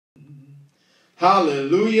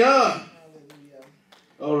Hallelujah. Hallelujah.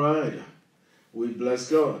 All right. We bless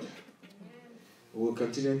God. We'll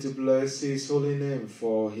continue to bless His holy name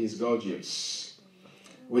for His gorgeous.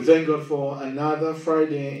 We thank God for another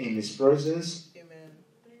Friday in His presence. Amen.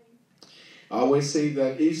 I always say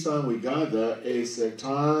that each time we gather is a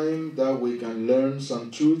time that we can learn some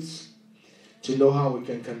truths, to know how we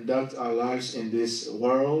can conduct our lives in this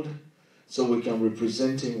world so we can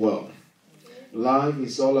represent Him well. Life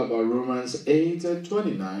is all about Romans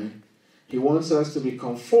 8:29. He wants us to be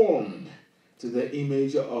conformed to the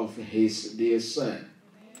image of His dear Son.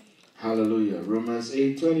 Hallelujah. Romans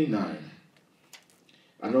 8:29.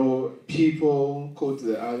 I know people quote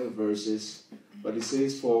the other verses, but it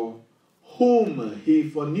says, for whom He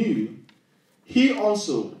foreknew, He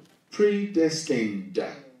also predestined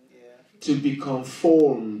to be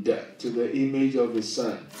conformed to the image of His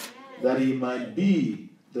Son, that He might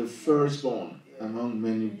be the firstborn among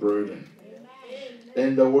many brethren.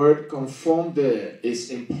 And the word conform there is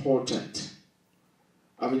important.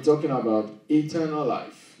 I've been talking about eternal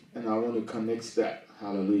life, and I want to connect that.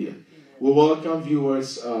 Hallelujah. We welcome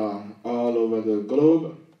viewers all over the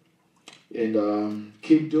globe, and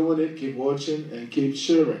keep doing it, keep watching, and keep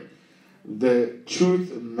sharing. The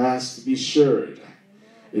truth must be shared.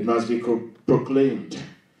 It must be proclaimed.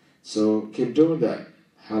 So keep doing that.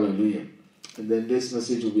 Hallelujah. And then this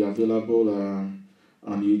message will be available on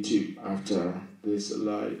YouTube after this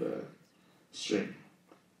live stream.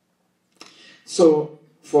 So,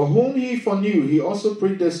 for whom He foreknew, He also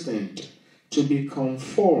predestined to be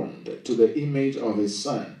conformed to the image of His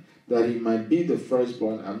Son, that He might be the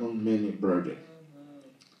firstborn among many brethren.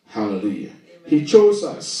 Hallelujah. Amen. He chose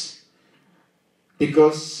us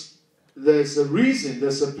because there's a reason,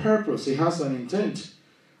 there's a purpose, He has an intent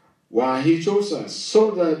why He chose us,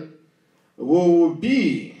 so that we will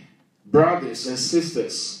be brothers and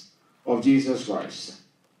sisters of Jesus Christ.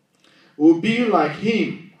 We'll be like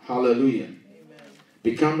Him. Hallelujah. Amen.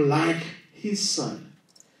 Become like His Son.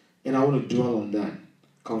 And I want to dwell on that.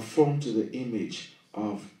 Conform to the image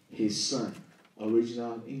of His Son.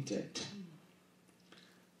 Original intent.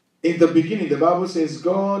 In the beginning, the Bible says,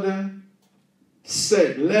 God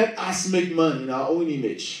said, let us make man in our own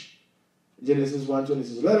image. Genesis 1:20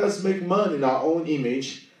 says, let us make man in our own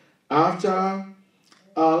image, after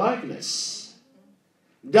our likeness.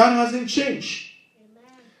 That hasn't changed.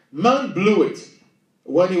 Man blew it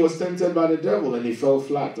when he was tempted by the devil and he fell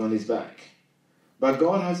flat on his back. But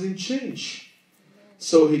God hasn't changed.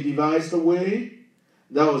 So He devised a way.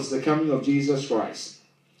 That was the coming of Jesus Christ.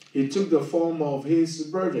 He took the form of His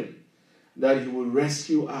burden, that He would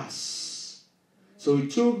rescue us. So He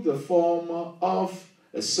took the form of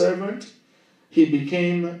a servant. He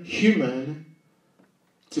became human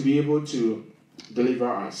to be able to deliver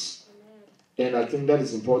us. And I think that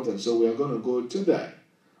is important. So we are going to go to that.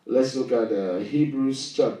 Let's look at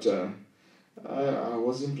Hebrews chapter. I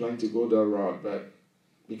wasn't planning to go that route, but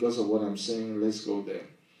because of what I'm saying, let's go there.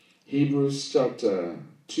 Hebrews chapter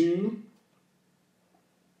 2.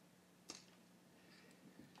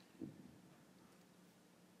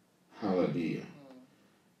 Hallelujah.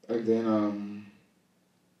 And then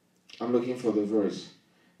I'm looking for the verse.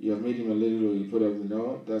 You have made him a little, you put up the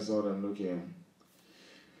no, that's not what I'm looking at.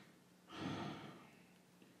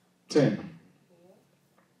 10.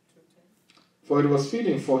 For it was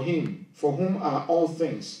fitting for Him, for whom are all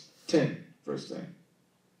things. 10, verse 10.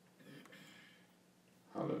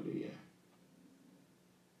 Hallelujah.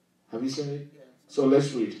 Have you seen it? Yeah. So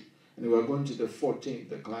let's read. And we are going to the 14th,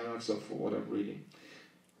 the climax of what I'm reading.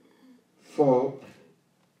 For,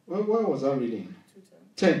 where was I reading?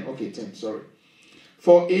 10. Okay, 10, sorry.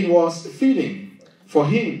 For it was fitting for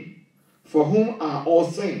Him, for whom are all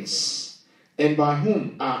things, and by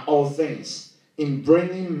whom are all things, in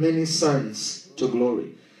bringing many sons to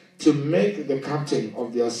glory, to make the captain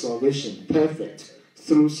of their salvation perfect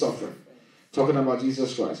through suffering. Talking about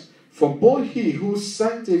Jesus Christ. For both He who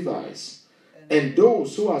sanctifies and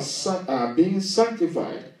those who are being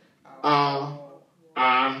sanctified are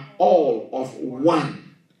all of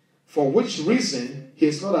one, for which reason He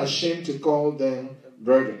is not ashamed to call them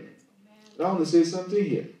brethren. I want to say something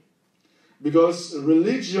here. Because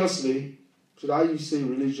religiously, should I say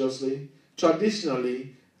religiously,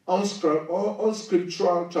 traditionally, on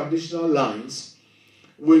scriptural traditional lines,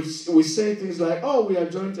 we say things like, oh, we are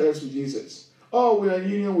joint heirs with Jesus. Oh, we are in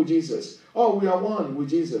union with Jesus. Oh, we are one with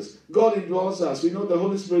Jesus. God indwells us. We know the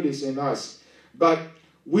Holy Spirit is in us. But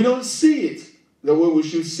we don't see it the way we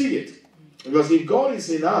should see it. Because if God is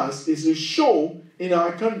in us, it should show in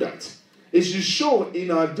our conduct. It should show in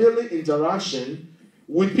our daily interaction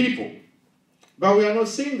with people. But we are not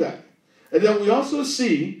seeing that. And then we also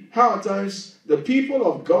see how at times the people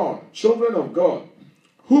of God, children of God,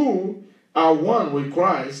 who are one with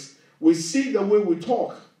Christ, we see the way we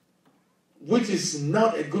talk, which is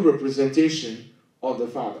not a good representation of the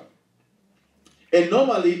Father. And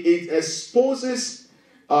normally it exposes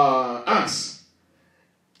us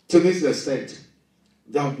to this extent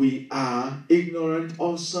that we are ignorant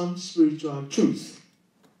of some spiritual truth.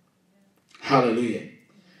 Hallelujah.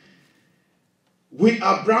 We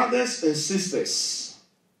are brothers and sisters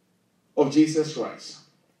of Jesus Christ.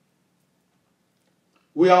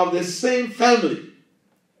 We are of the same family.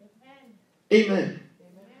 Amen.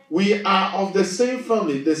 We are of the same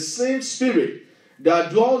family, the same spirit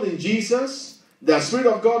that dwelled in Jesus, the Spirit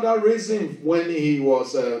of God that raised him when he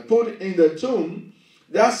was put in the tomb.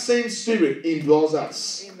 That same spirit indwells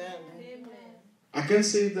us. Amen. I can't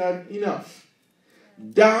say that enough.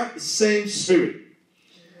 That same spirit.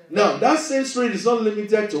 Now, that same spirit is not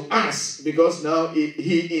limited to us because now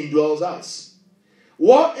he indwells us.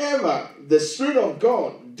 Whatever the Spirit of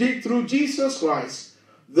God did through Jesus Christ,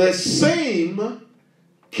 the same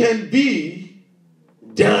can be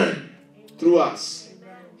done through us,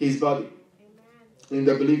 his body, in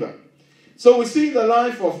the believer. So we see the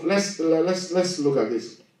life of, let's look at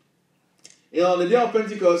this. On the day of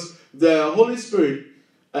Pentecost, the Holy Spirit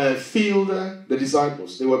filled the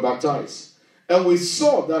disciples. They were baptized. And we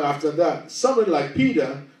saw that after that, somebody like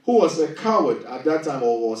Peter, who was a coward at that time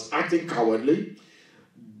or was acting cowardly,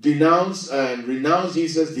 denounced and renounced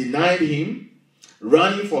Jesus, denied him,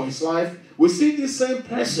 running for his life. We see this same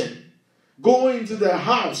person going into the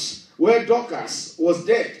house where Dorcas was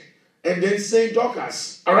dead and then saying,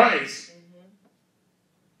 Dorcas, arise.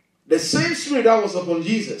 The same spirit that was upon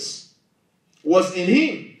Jesus was in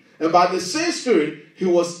him. And by the same spirit, he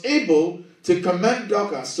was able to command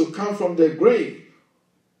Dorcas to come from the grave.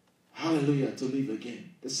 Hallelujah, to live again.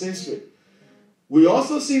 The same spirit. We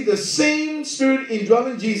also see the same spirit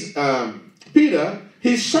indwelling Jesus. Peter,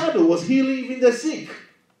 his shadow was healing even the sick.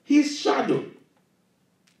 His shadow.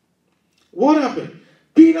 What happened?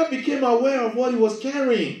 Peter became aware of what he was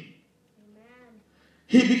carrying.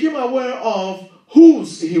 He became aware of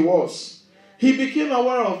whose he was. He became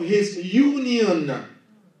aware of his union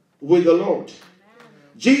with the Lord.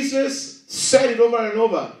 Jesus said it over and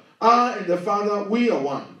over. I and the Father, we are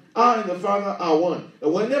one. I and the Father are one.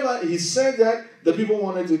 And whenever he said that, the people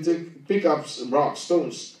wanted to pick up some rocks,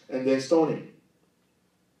 stones, and then stone him.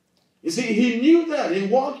 You see, he knew that. He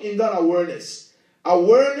walked in that awareness.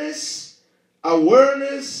 Awareness,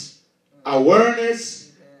 awareness,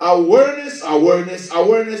 awareness, awareness, awareness,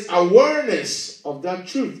 awareness, awareness of that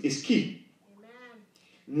truth is key.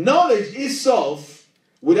 Amen. Knowledge itself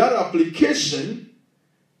without application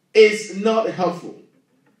is not helpful.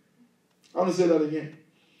 I want to say that again.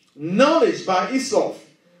 Knowledge by itself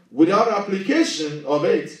without application of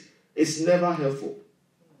it is never helpful.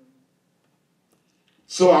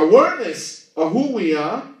 So awareness of who we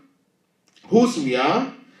are, whose we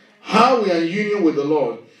are, how we are in union with the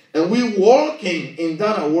Lord, and we walking in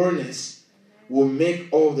that awareness will make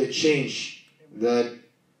all the change that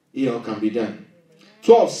can be done.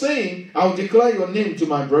 12, saying, I will declare your name to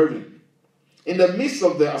my brethren. In the midst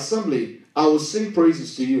of the assembly, I will sing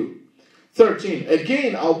praises to you. 13,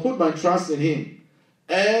 again, I'll put my trust in him.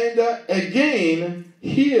 And again,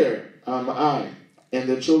 here am I and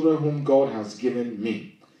the children whom God has given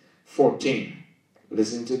me. 14,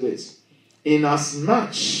 listen to this.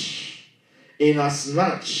 Inasmuch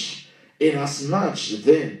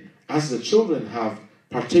then as the children have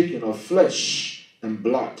partaken of flesh and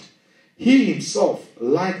blood, he himself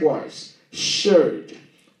likewise shared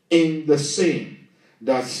in the same,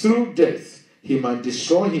 that through death he might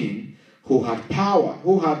destroy him who had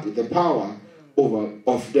the power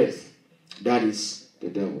of death, that is the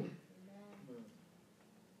devil.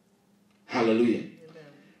 Hallelujah.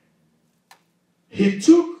 He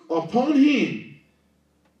took upon him,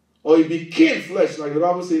 or he became flesh, like the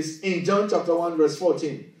Bible says in John chapter 1 verse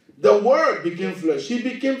 14. The Word became flesh. He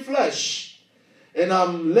became flesh. And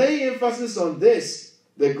I'm laying emphasis on this,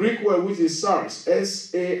 the Greek word which is sarx,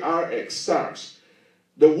 S-A-R-X, sarx.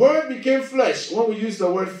 The Word became flesh. When we use the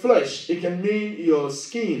word flesh, it can mean your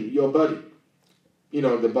skin, your body.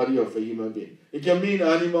 The body of a human being. It can mean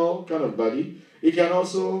animal kind of body. It can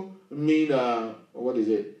also mean,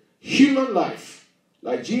 human life.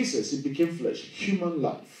 Like Jesus, he became flesh. Human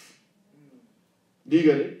life. Do you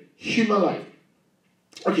get it? Human life.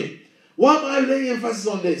 Okay. Why am I laying emphasis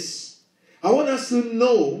on this? I want us to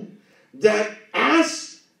know that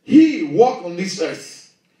as he walked on this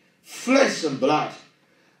earth, flesh and blood,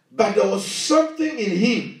 but there was something in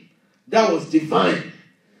him that was divine.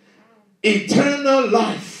 Eternal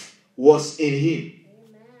life was in him.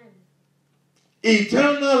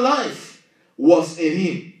 Eternal life was in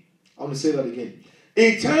him. I'm going to say that again.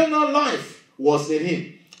 Eternal life was in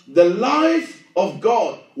him. The life of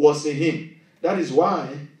God was in him. That is why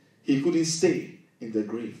he couldn't stay in the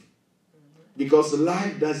grave. Because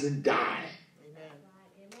life doesn't die.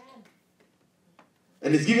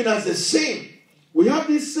 And it's giving us the same. We have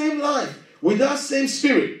this same life with that same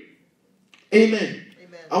spirit. Amen.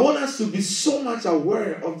 I want us to be so much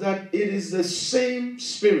aware of that. It is the same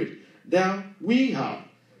spirit that we have.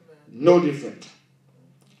 No different.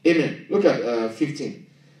 Amen. Look at 15.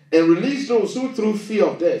 And release those who through fear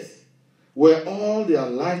of death were all their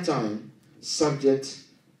lifetime subject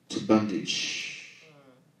to bondage.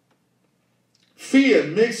 Fear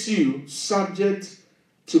makes you subject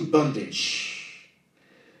to bondage.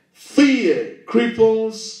 Fear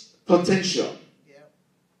cripples potential.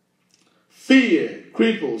 Fear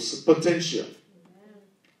cripples potential.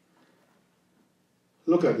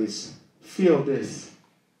 Look at this. Fear of death.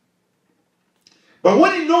 But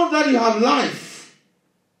when you know that you have life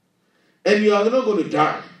and you are not going to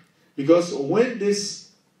die, because when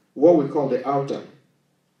this, what we call the outer,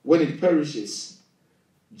 when it perishes,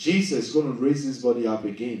 Jesus is going to raise this body up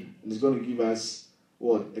again and he's going to give us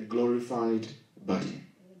what? A glorified body.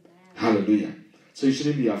 Hallelujah. So you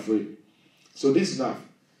shouldn't be afraid. So this is enough.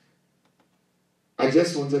 I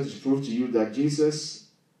just wanted to prove to you that Jesus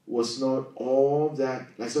was not all that.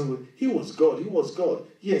 Like someone, he was God. He was God.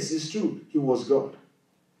 Yes, it's true. He was God.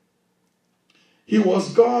 He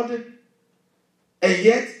was God, and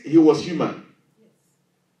yet he was human.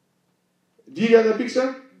 Do you get the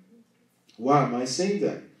picture? Why am I saying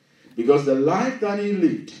that? Because the life that he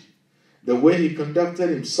lived, the way he conducted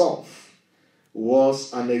himself,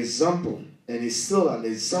 was an example, and is still an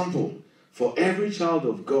example for every child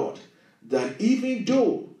of God, that even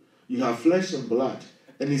though you have flesh and blood,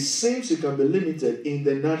 and it seems you can be limited in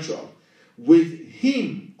the natural, with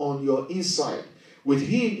him on your inside, with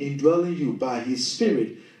him indwelling you by his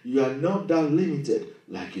spirit, you are not that limited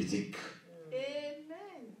like you think. Amen.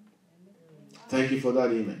 Thank you for that,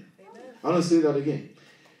 amen. I want to say that again.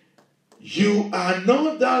 You are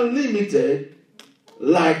not that limited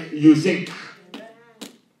like you think.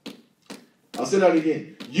 I'll say that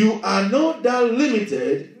again. You are not that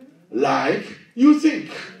limited like you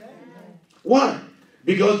think. Why?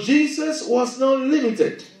 Because Jesus was not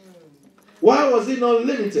limited. Why was he not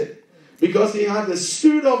limited? Because he had the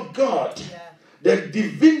Spirit of God. The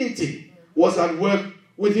divinity was at work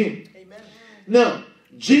with him. Now,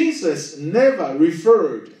 Jesus never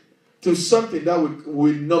referred to something that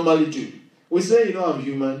we normally do. We say, I'm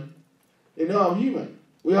human. I'm human.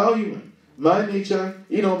 We are all human. My nature,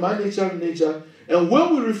 my nature. And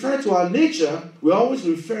when we refer to our nature, we're always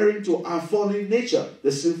referring to our fallen nature,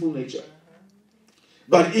 the sinful nature.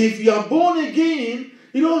 But if you are born again,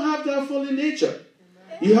 you don't have that fallen nature.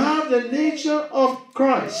 You have the nature of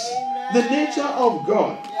Christ, the nature of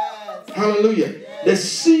God. Hallelujah. The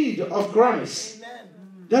seed of Christ.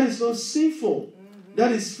 That is not sinful.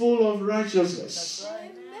 That is full of righteousness.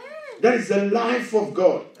 That is the life of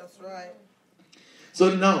God. That's right.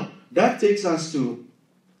 So now, that takes us to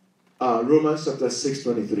Romans chapter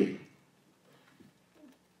 6:23.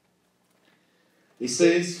 It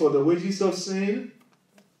says, for the wages of sin,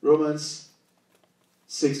 Romans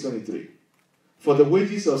 6:23. For the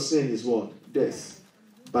wages of sin is what? Death.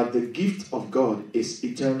 But the gift of God is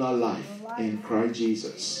eternal life in Christ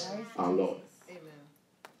Jesus, our Lord. Amen.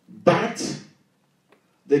 But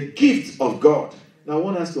the gift of God. Now I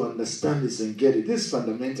want us to understand this and get it. This is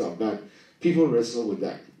fundamental, but people wrestle with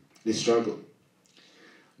that. They struggle.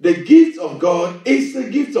 The gift of God is the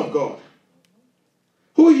gift of God.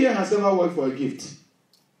 Who here has ever worked for a gift?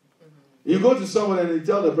 You go to someone and you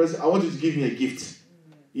tell the person, I want you to give me a gift.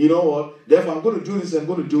 You know what? Therefore, I'm going to do this and I'm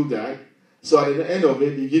going to do that. So at the end of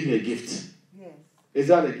it, you give me a gift. Yes. Is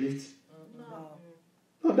that a gift?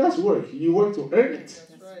 No, that's work. You work to earn it.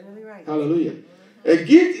 That's really right. Hallelujah. A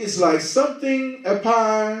gift is like something, a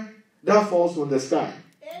pie that falls from the sky.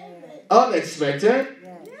 Unexpected.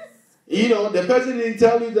 Yes. The person didn't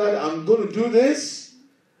tell you that I'm going to do this.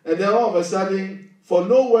 And then all of a sudden, for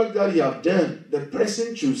no work that you have done, the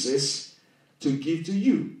person chooses to give to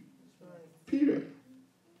you. Period.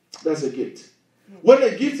 That's a gift. When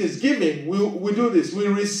a gift is given, we do this. We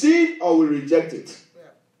receive or we reject it.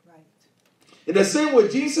 Right. In the same way,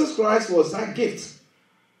 Jesus Christ was that gift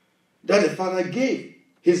that the Father gave.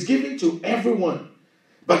 He's giving to everyone.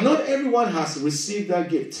 But not everyone has received that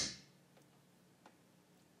gift.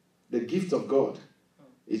 The gift of God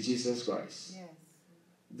is Jesus Christ. Yes.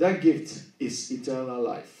 That gift is eternal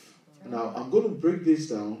life. Now, I'm going to break this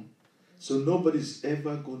down So nobody's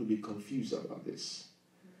ever going to be confused about this.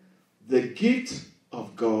 The gift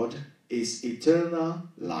of God is eternal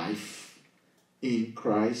life in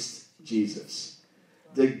Christ Jesus.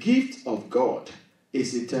 The gift of God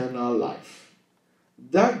is eternal life.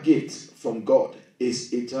 That gift from God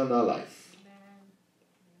is eternal life.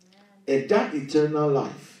 And that eternal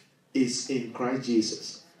life is in Christ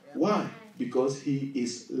Jesus. Why? Because he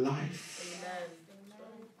is life.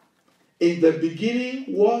 In the beginning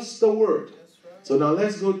was the Word. So now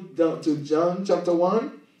let's go down to John chapter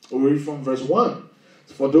 1. We'll read from verse 1.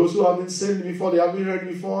 For those who haven't seen it before, they haven't heard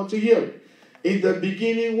it before, to hear it. In the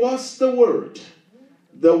beginning was the Word.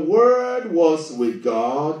 The Word was with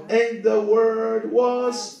God, and the Word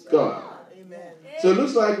was God. Amen. So it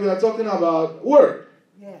looks like we are talking about Word.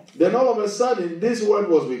 Yes. Then all of a sudden, this Word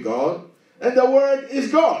was with God, and the Word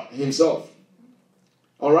is God himself.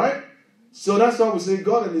 All right? So that's why we say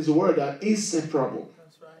God and his Word are inseparable.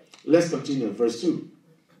 That's right. Let's continue. Verse 2.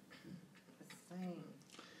 The same.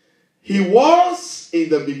 He was in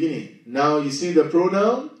the beginning. Now you see the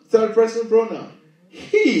pronoun, third person pronoun.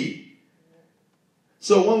 He.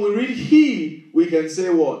 So when we read he, we can say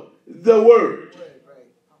what? The Word. Right.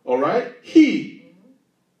 All right? He.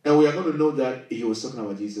 And we are going to know that he was talking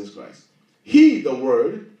about Jesus Christ. He, the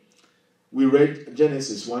Word. We read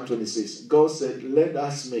Genesis 1:26. God said, let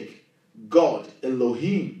us make God,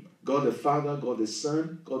 Elohim, God the Father, God the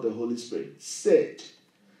Son, God the Holy Spirit. Said.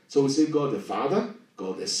 So we say God the Father,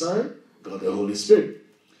 God the Son, God the Holy Spirit.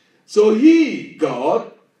 So he,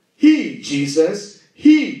 God, he, Jesus,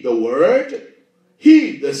 he, the Word,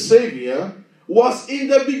 he, the Savior, was in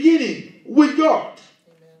the beginning with God.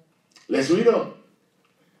 Amen. Let's read on.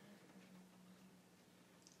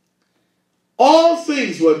 All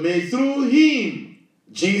things were made through him,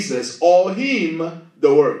 Jesus, or him,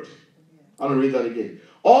 the Word. I'm going to read that again.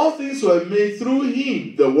 All things were made through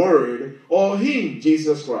him, the Word, or him,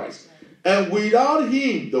 Jesus Christ. And without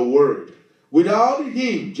him, the Word, without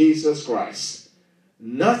him, Jesus Christ,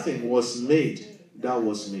 nothing was made that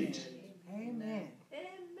was made. Amen.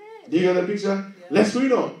 Do you get the picture? Let's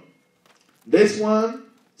read on. This one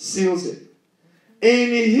seals it.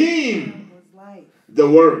 In him, Was life. the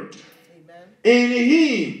Word. Amen. In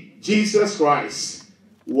him, Jesus Christ,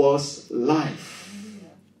 was life.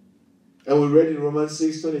 And we read in Romans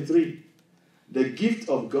 6:23, the gift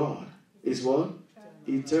of God is what?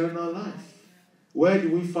 Eternal life. Where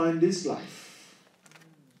do we find this life?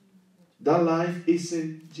 That life is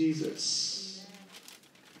in Jesus.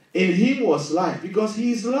 In him was life, because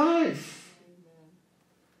he is life.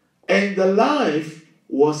 And the life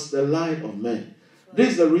was the light of men.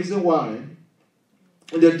 This is the reason why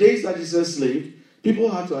in the days that Jesus lived,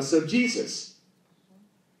 people had to accept Jesus.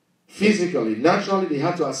 Physically, naturally, they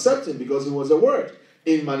had to accept him because he was a word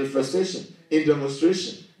in manifestation, in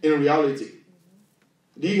demonstration, in reality.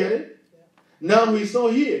 Do you get it? Now he's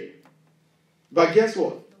not here. But guess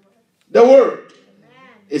what? The word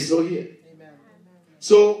is still here. Amen.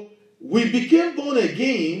 So we became born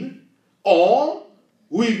again, or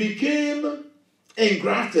we became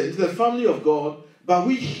engrafted into the family of God by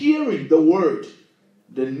we hearing the word,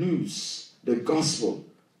 the news, the gospel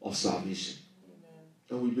of salvation.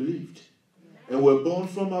 And we believed. And we're born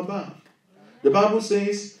from above. The Bible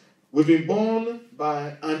says we've been born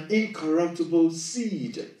by an incorruptible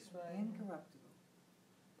seed, Incorruptible.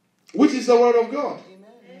 which is the word of God.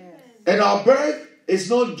 Yes. And our birth is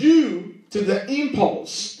not due to the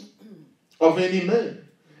impulse of any man.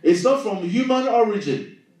 It's not from human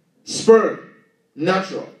origin, sperm,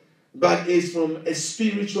 natural, but it's from a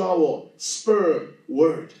spiritual sperm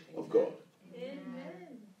word of God.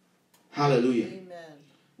 Amen. Hallelujah. Amen.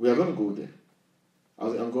 We are going to go there.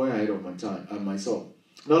 I'm going ahead of my time and myself.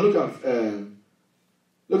 Now look at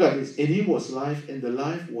this. In him was life, and the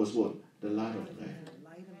life was what? The light of man.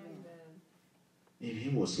 Light of man. In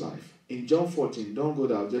him was life. In John 14, don't go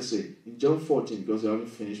there, I'll just say. In John 14, because I haven't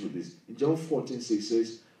finished with this. In John 14:6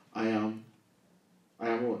 says, I am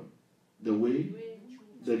what? The way,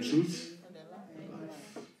 the truth, And the light. and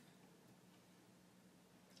life.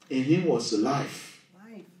 In him was life.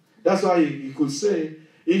 Life. That's why you could say,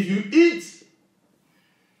 if you eat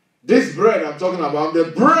this bread I'm talking about,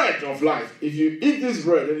 the bread of life, if you eat this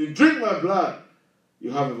bread and you drink my blood,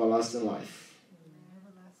 you have everlasting life.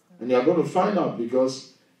 Everlasting. And you're going to find out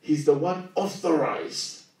because he's the one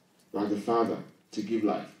authorized by the Father to give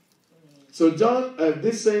life. So John,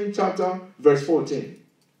 this same chapter, verse 14,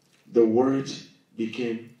 the Word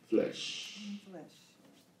became flesh. Flesh.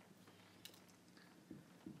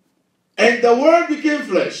 And the Word became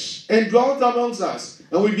flesh and dwelt amongst us,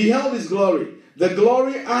 and we beheld his glory, the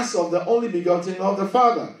glory as of the only begotten of the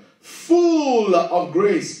Father, full of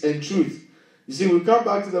grace and truth. You see, we come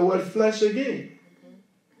back to the word flesh again.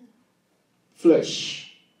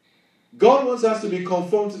 Flesh. God wants us to be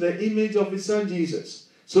conformed to the image of His Son Jesus.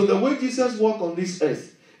 So the way Jesus walked on this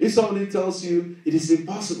earth, if somebody tells you it is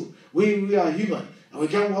impossible, we are human and we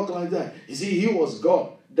can't walk like that. You see, He was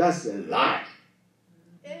God. That's a lie.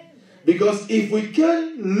 Because if we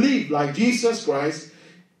can live like Jesus Christ,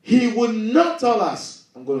 He would not tell us,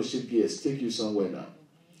 I'm going to shift gears, take you somewhere now.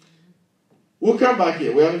 We'll come back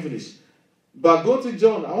here. We haven't finished. But go to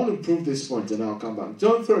John. I want to prove this point and I'll come back.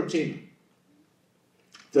 John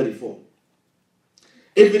 13:34.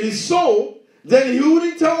 If it is so, then He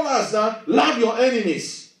wouldn't tell us that love your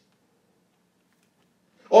enemies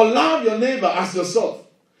or love your neighbor as yourself.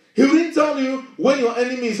 He wouldn't tell you when your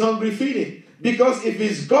enemy is hungry, feed him. Because if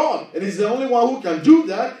He's God and He's the only one who can do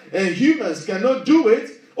that, and humans cannot do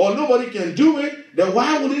it, or nobody can do it, then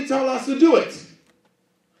why would He tell us to do it?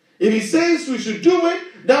 If He says we should do it,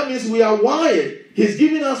 that means we are wired. He's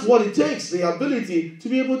giving us what it takes, the ability to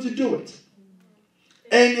be able to do it.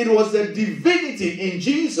 And it was the divinity in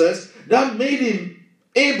Jesus that made Him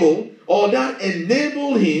able, or that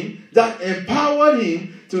enabled Him, that empowered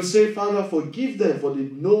Him to say, Father, forgive them, for they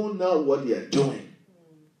know not what they are doing.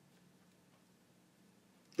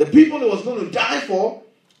 The people He was going to die for,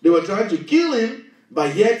 they were trying to kill Him,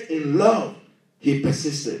 but yet in love, He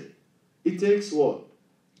persisted. It takes what?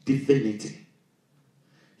 Divinity.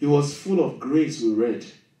 He was full of grace, we read,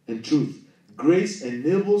 and truth. Grace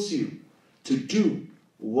enables you to do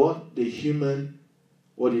what the human,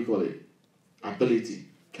 ability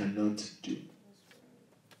cannot do.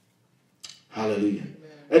 Hallelujah.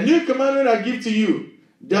 A new commandment I give to you,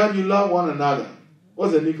 that you love one another.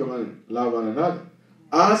 What's the new commandment? Love one another.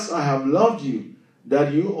 As I have loved you,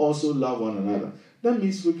 that you also love one another. That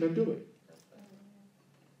means we can do it.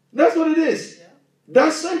 That's what it is.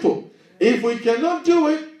 That's simple. If we cannot do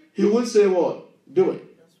it, He would say what? Do it.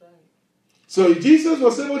 So if Jesus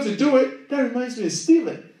was able to do it, that reminds me of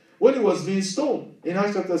Stephen. When he was being stoned in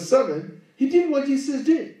Acts chapter 7, he did what Jesus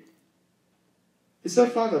did. He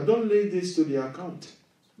said, Father, don't lay this to their account.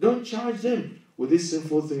 Don't charge them with this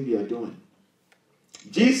sinful thing they are doing.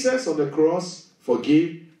 Jesus on the cross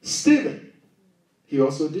forgave Stephen. He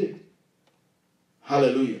also did.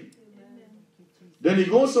 Hallelujah. Amen. Then he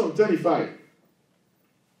goes on 35.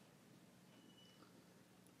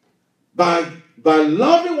 By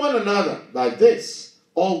loving one another, by this,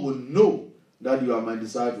 all will know that you are my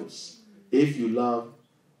disciples. If you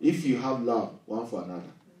have love one for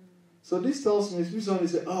another. So this tells me, if somebody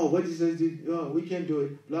say, oh, what Jesus did, we can't do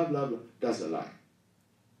it, blah, blah, blah. That's a lie.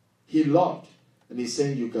 He loved, and He's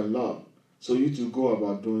saying you can love. So you to go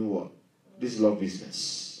about doing what? This love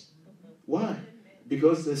business. Why?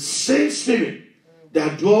 Because the same Spirit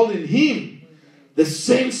that dwelled in Him, the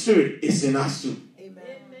same Spirit is in us too.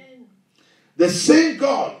 Amen. The same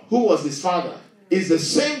God who was His Father is the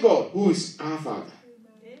same God who is our Father.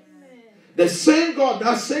 Amen. The same God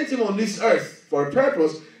that sent Him on this earth for a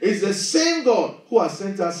purpose is the same God who has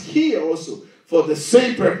sent us here also for the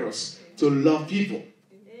same purpose, to love people.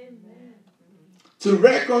 Amen. To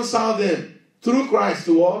reconcile them through Christ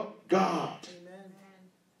to what? God. Amen.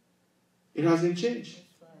 It hasn't changed.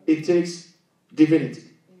 It takes divinity.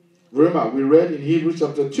 Remember, we read in Hebrews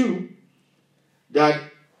chapter 2 that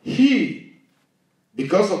He,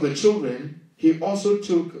 because of the children, He also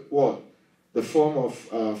took what? The form of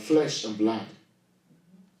flesh and blood.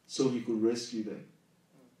 So He could rescue them.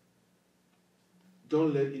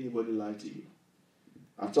 Don't let anybody lie to you.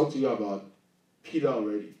 I've talked to you about Peter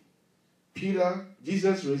already. Peter,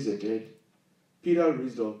 Jesus raised the dead. Peter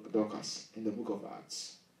raised Dorcas in the book of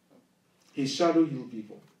Acts. His shadow healed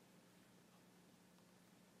people.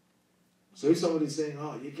 So if somebody is saying,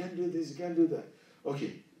 oh, you can't do this, you can't do that.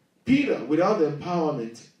 Okay. Peter, without the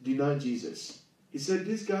empowerment, denied Jesus. He said,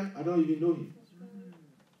 this guy, I don't even know him.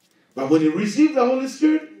 But when he received the Holy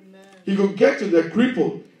Spirit, he could get to the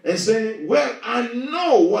cripple and say, well, I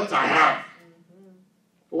know what I have.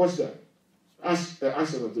 What's that? Acts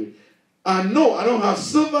chapter 3. I know I don't have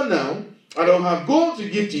silver now. I don't have gold to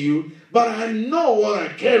give to you, but I know what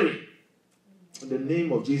I carry. In the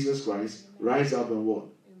name of Jesus Christ, rise up and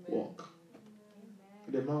walk. Walk.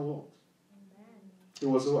 And the man walked. He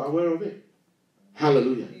was aware of it.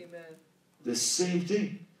 Hallelujah. Amen. The same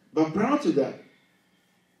thing. But prior to that,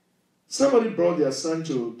 somebody brought their son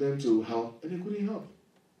to them to help, and they couldn't help.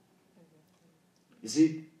 You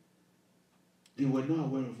see, they were not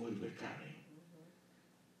aware of what they were carrying.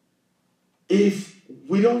 If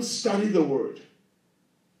we don't study the Word,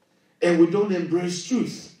 and we don't embrace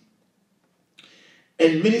truth,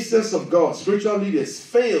 and ministers of God, spiritual leaders,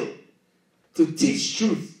 fail to teach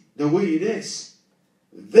truth the way it is,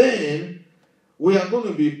 then we are going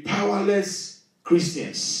to be powerless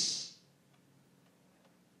Christians.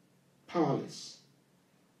 Powerless.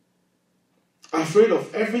 Afraid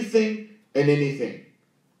of everything and anything.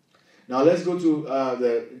 Now let's go to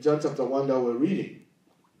the John chapter 1 that we're reading.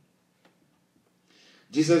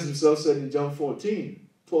 Jesus himself said in John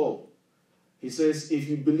 14:12, he says, if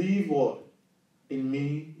you believe what? In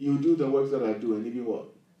me, you do the works that I do, and even what?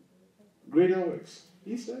 Greater works.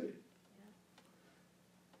 He said it.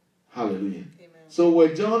 Hallelujah. Amen. So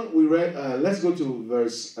where John, we read, let's go to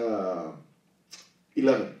verse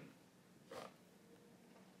 11.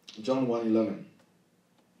 John 1:11.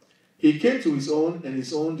 He came to his own, and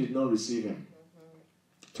his own did not receive him.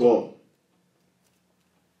 12.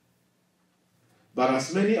 But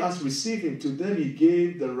as many as received him, to them he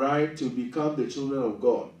gave the right to become the children of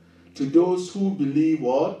God. To those who believe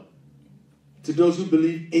what? To those who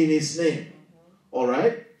believe in his name. All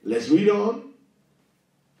right, let's read on.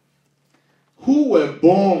 Who were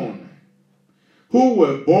born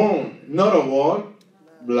not of what?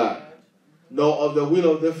 Blood, nor of the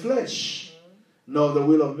will of the flesh, nor of the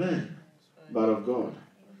will of man, but of God.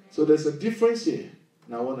 So there's a difference here.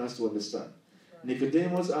 Now I want us to understand.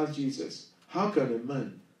 Nicodemus asked Jesus, how can a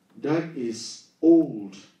man that is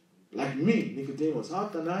old, like me, Nicodemus, how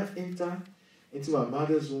can I enter into my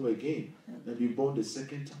mother's womb again and be born the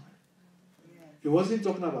second time? He wasn't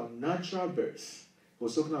talking about natural birth. He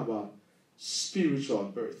was talking about spiritual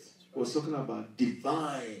birth. He was talking about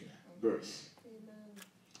divine birth.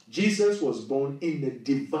 Jesus was born in a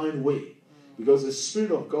divine way because the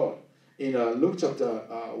Spirit of God, in Luke chapter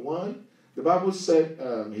 1, the Bible said,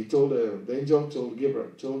 he told, the angel told Gabriel,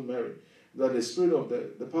 told Mary, that the Spirit of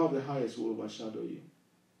the power of the highest will overshadow you.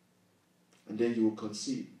 And then you will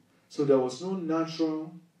conceive. So there was no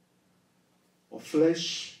natural or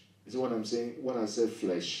flesh, is what I'm saying when I said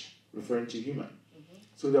flesh, referring to human.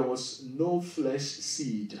 So there was no flesh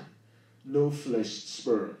seed, no flesh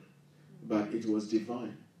sperm, but it was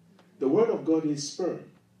divine. The word of God is sperm,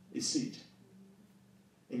 is seed.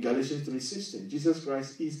 In Galatians 3:16, Jesus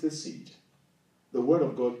Christ is the seed. The word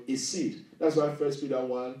of God is seed. That's why 1 Peter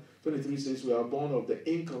 1:23 says we are born of the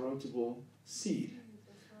incorruptible seed.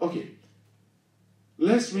 Okay.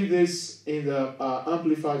 Let's read this in the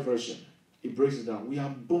Amplified Version. It breaks it down. We are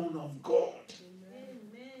born of God.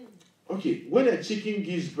 Amen. Okay, when a chicken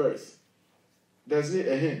gives birth, does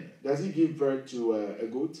it give birth to a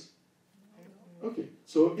goat? Okay,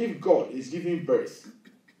 so if God is giving birth,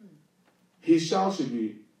 his child should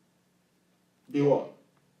be what?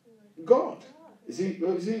 God. Is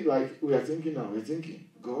it like we are thinking now? We're thinking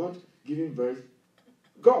God giving birth,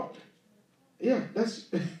 God. Yeah, that's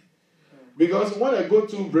because when a goat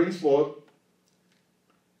too brings forth,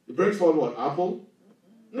 it brings forth what? Apple?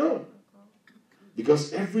 No.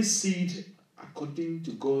 Because every seed, according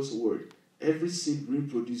to God's word, every seed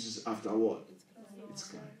reproduces after what? Its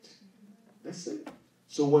kind. That's it.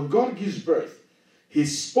 So when God gives birth, he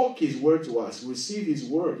spoke his word to us, received his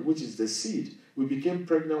word, which is the seed. We became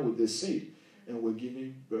pregnant with the seed, and we're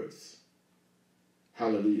giving birth.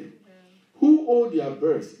 Hallelujah. Who owe their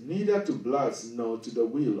birth neither to blood nor to the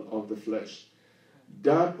will of the flesh,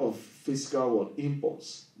 that of physical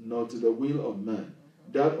impulse, nor to the will of man,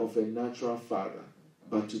 that of a natural father,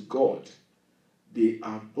 but to God. They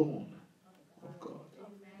are born of God.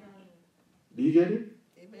 Do you get it?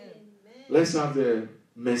 Amen. Let's have the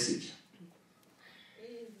message.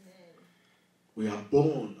 Amen. We are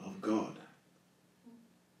born of God.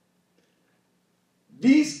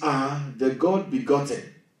 These are the God begotten,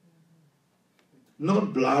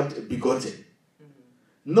 not blood begotten,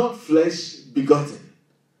 not flesh begotten,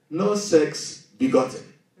 not sex begotten.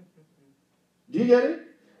 Do you get it?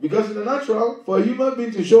 Because in the natural, for a human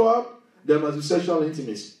being to show up, there must be sexual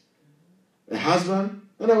intimacy. A husband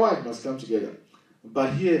and a wife must come together.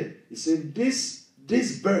 But here, he said, this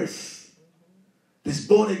birth, this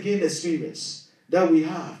born again experience that we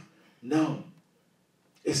have now,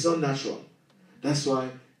 it's not natural. That's why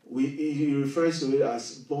he refers to it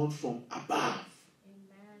as born from above.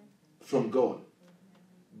 Amen. From God.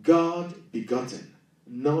 God begotten,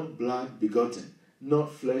 not blood begotten,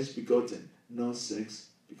 not flesh begotten, not sex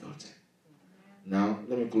begotten. Now,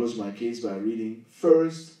 let me close my case by reading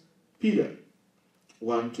 1 Peter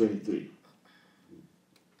 1:23.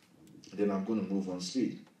 Then I'm going to move on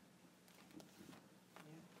speed.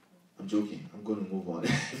 I'm joking. I'm going to move on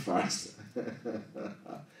fast.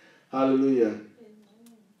 Hallelujah.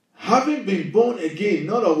 Having been born again,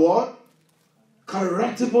 not of what?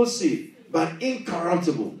 Corruptible seed, but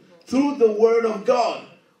incorruptible, through the word of God,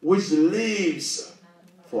 which lives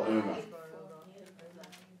forever.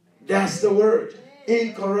 That's the word.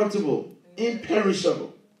 Incorruptible,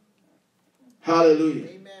 imperishable. Hallelujah.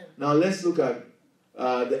 Amen. Now let's look at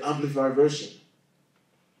the Amplified Version.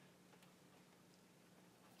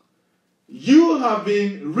 You have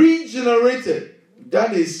been regenerated.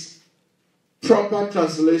 That is proper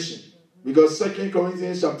translation. Because 2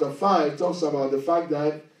 Corinthians chapter 5 talks about the fact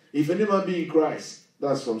that if any man be in Christ,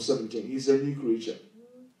 that's from 17, he's a new creature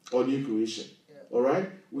or new creation. Alright?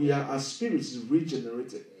 We are, our spirits is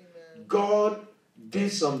regenerated. Amen. God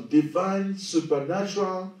did some divine,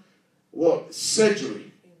 supernatural,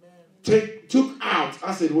 surgery. Took out,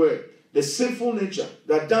 as it were, the sinful nature,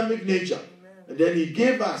 the Adamic nature. Amen. And then he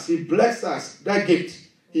gave us, he blessed us, that gift.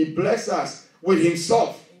 He blessed us with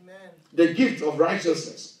himself, Amen. the gift of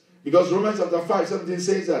righteousness. Because Romans chapter 5:17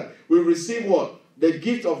 says that we receive what? The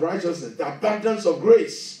gift of righteousness, the abundance of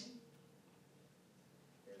grace.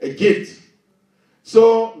 A gift.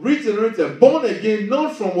 So, regenerated, born again,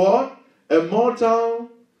 not from what? A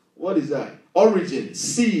mortal, what is that? Origin,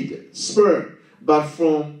 seed, sperm, but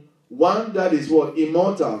from one that is what?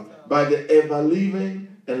 Immortal, by the ever-living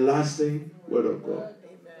and lasting word of God.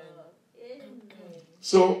 Amen.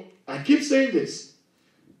 So, I keep saying this.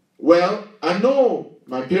 Well, I know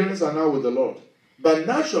my parents are now with the Lord. But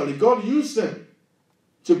naturally, God used them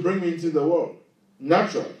to bring me into the world.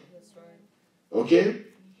 Naturally. That's right. Okay?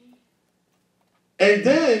 And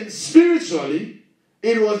then, spiritually,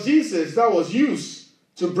 it was Jesus that was used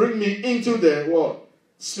to bring me into the what?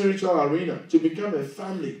 Spiritual arena. To become a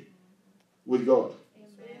family with God.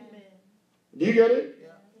 Amen. Do you get it? Yeah.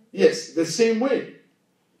 Yes, the same way.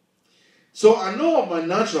 So I know of my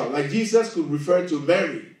natural, like Jesus could refer to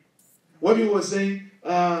Mary. When he was saying,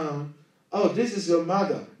 oh, this is your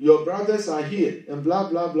mother. Your brothers are here. And blah,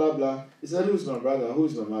 blah, blah, blah. He said, who's my brother?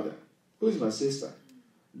 Who's my mother? Who's my sister?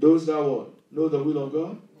 Those that what? Know the will of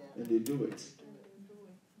God. And they do it.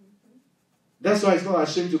 That's why it's not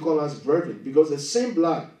ashamed to call us brethren. Because the same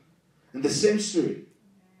blood and the same spirit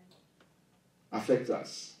affect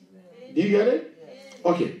us. Do you get it?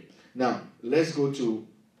 Okay. Now, let's go to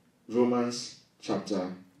Romans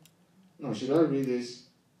chapter. No, should I read this?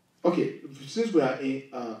 Okay, since we are in,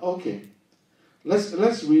 okay,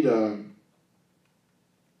 let's read. I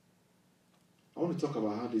want to talk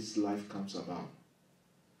about how this life comes about.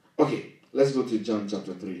 Okay, let's go to John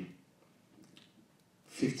chapter 3,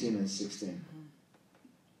 15 and 16.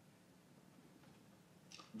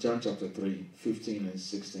 John chapter 3, 15 and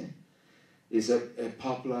 16. It's a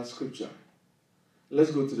popular scripture.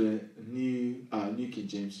 Let's go to the New King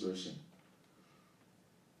James Version.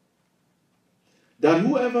 That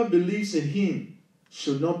whoever believes in him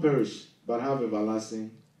should not perish, but have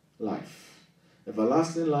everlasting life.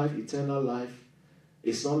 Everlasting life, eternal life,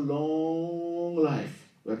 is not long life.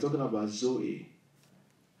 We're talking about Zoe,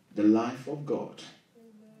 the life of God.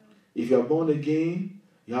 If you are born again,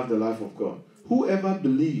 you have the life of God. Whoever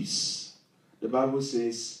believes, the Bible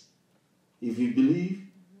says, if you believe,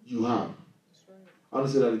 you have. I want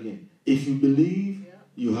to say that again. If you believe,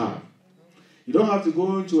 you have. You don't have to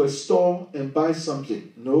go into a store and buy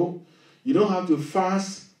something. No. You don't have to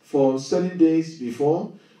fast for 7 days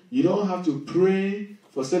before. You don't have to pray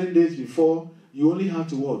for 7 days before. You only have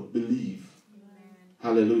to what? Believe. Amen.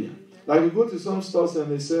 Hallelujah. Like we go to some stores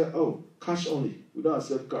and they say, oh, cash only. We don't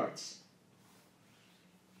accept cards.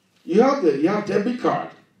 You have debit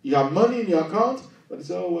card. You have money in your account. But they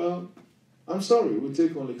say, oh, well, I'm sorry. We'll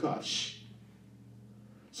take only cash.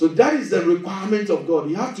 So that is the requirement of God.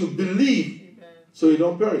 You have to believe so you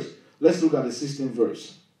don't perish. Let's look at the 16th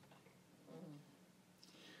verse.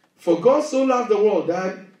 For God so loved the world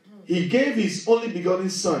that he gave his only begotten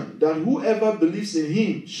Son, that whoever believes in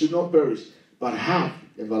him should not perish, but have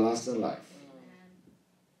everlasting life.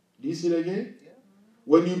 Do you see it again?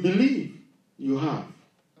 When you believe, you have.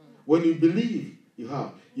 When you believe, you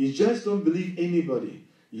have. You just don't believe anybody.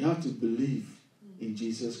 You have to believe in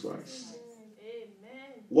Jesus Christ.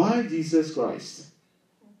 Why Jesus Christ?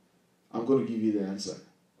 I'm going to give you the answer.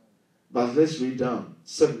 But let's read down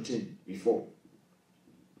 17 before.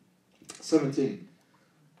 17.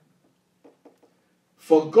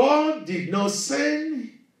 For God did not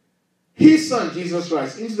send his Son, Jesus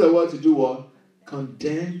Christ, into the world to do what?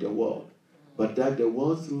 Condemn the world. But that the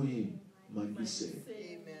world through him might be saved.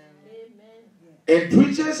 And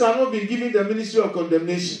preachers have not been given the ministry of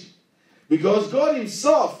condemnation. Because God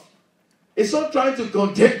himself is not trying to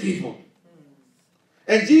condemn people.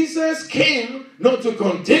 And Jesus came not to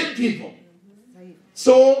condemn people.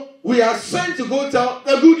 So we are sent to go tell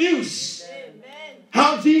the good news.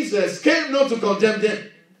 How Jesus came not to condemn them.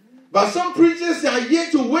 But some preachers are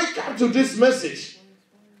yet to wake up to this message.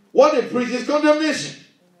 What they preach is condemnation.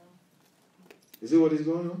 You see what is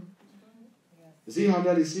going on? You see how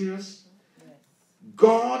that is serious?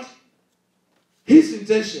 God His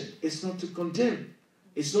intention is not to condemn.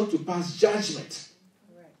 It's not to pass judgment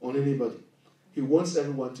Right. on anybody. He wants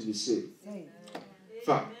everyone to be saved. Saved. In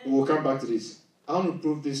fact, we will come back to this. I want to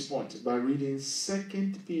prove this point by reading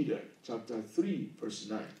 2 Peter chapter 3, verse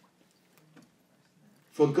 9.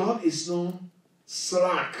 For God is no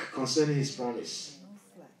slack concerning his promise. No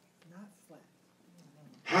slack. Not slack.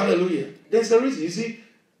 Hallelujah. There's a reason. You see,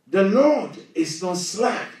 the Lord is not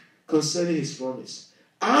slack concerning his promise,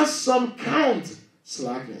 as some count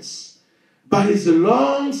slackness, but is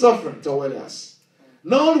long suffering toward us,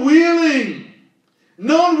 not willing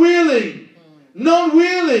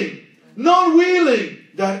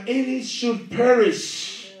that any should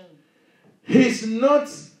perish. He's not,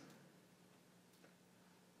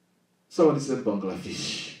 somebody said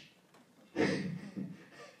Bangladesh.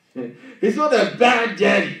 He's not a bad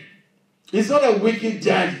daddy. He's not a wicked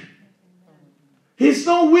daddy. He's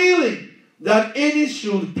not willing that any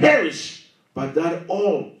should perish, but that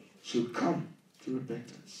all should come to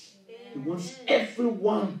repentance. He wants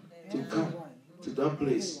everyone to come to that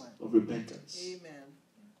place of repentance. Amen.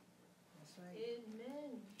 That's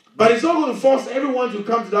right. But he's not going to force everyone to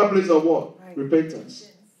come to that place of what? Right.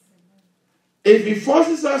 Repentance. If he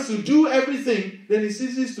forces us to do everything, then he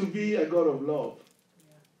ceases to be a God of love.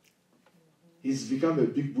 He's become a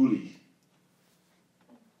big bully.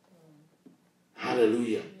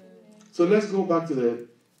 Hallelujah. So let's go back to the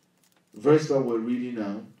verse that we're reading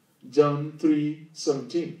now. John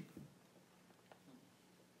 3:17.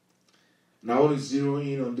 Now I want to zero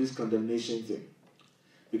in on this condemnation thing.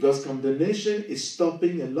 Because condemnation is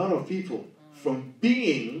stopping a lot of people from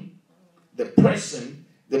being the person,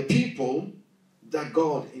 the people that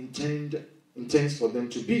God intends for them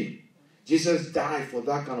to be. Jesus died for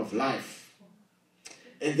that kind of life.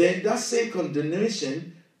 And then that same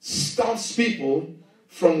condemnation stops people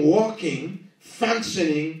from walking,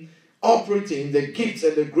 functioning, operating the gifts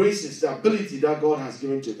and the graces, the ability that God has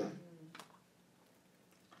given to them.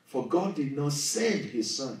 For God did not send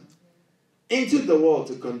his Son into the world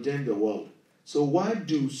to condemn the world. So why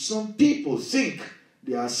do some people think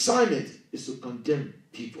their assignment is to condemn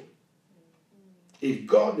people? If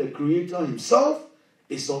God, the Creator himself,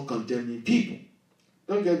 is not condemning people.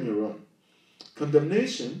 Don't get me wrong.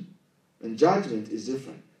 Condemnation and judgment is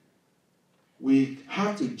different. We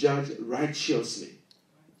have to judge righteously.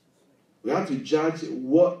 We have to judge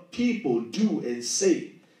what people do and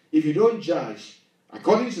say. If you don't judge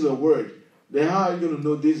according to the word, then how are you going to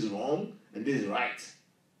know this is wrong and this is right?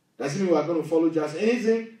 Does it mean we are going to follow just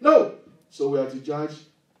anything? No. So we have to judge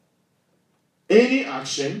any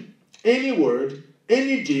action, any word,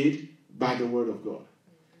 any deed by the word of God.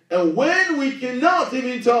 And when we cannot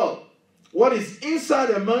even tell what is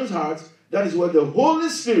inside a man's heart, that is what the Holy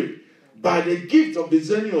Spirit, by the gift of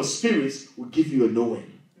discerning of spirits, will give you a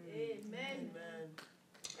knowing. Amen.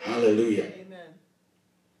 Hallelujah. Amen.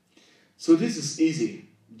 So this is easy.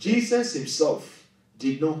 Jesus himself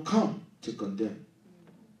did not come to condemn.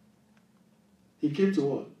 He came to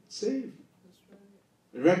what? Save.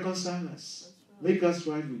 Reconcile us. Make us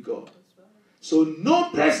right with God. So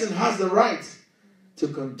no person has the right to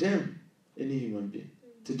condemn any human being,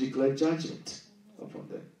 to declare judgment upon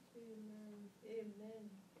them.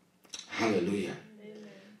 Hallelujah.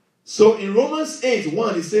 So in Romans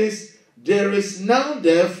 8:1 it says, there is now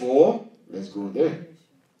therefore, let's go there.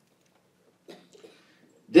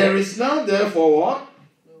 There is now therefore what?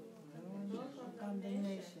 No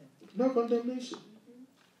condemnation. No condemnation.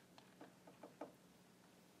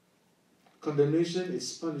 Condemnation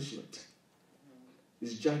is punishment.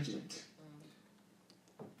 Is judgment.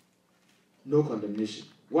 No condemnation.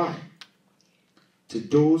 Why? To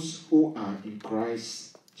those who are in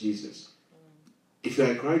Christ Jesus. If you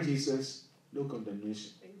are in Christ Jesus, no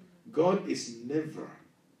condemnation. God is never,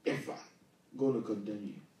 ever going to condemn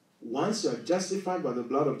you. Once you are justified by the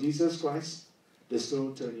blood of Jesus Christ, there's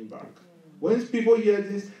no turning back. When people hear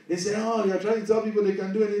this, they say, oh, you're trying to tell people they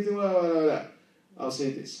can do anything. Blah, blah, blah, blah. I'll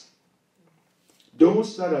say this.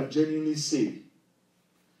 Those that are genuinely saved,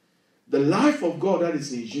 the life of God that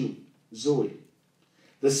is in you, Zoe,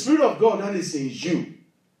 the Spirit of God that is in you,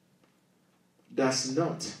 does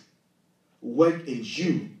not work in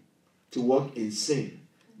you to walk in sin,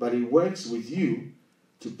 but it works with you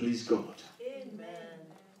to please God. Amen.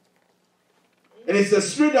 And it's the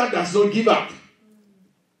Spirit that does not give up.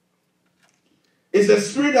 It's the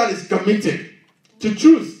Spirit that is committed to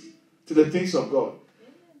truth, to the things of God.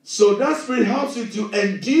 So that Spirit helps you to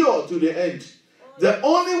endure to the end. The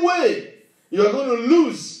only way you are going to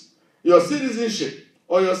lose your citizenship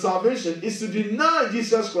or your salvation is to deny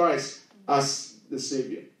Jesus Christ as the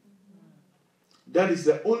Savior. That is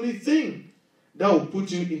the only thing that will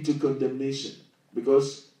put you into condemnation.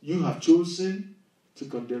 because you have chosen to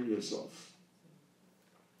condemn yourself.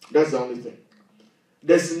 That's the only thing.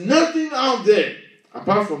 There's nothing out there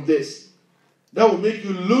apart from this that will make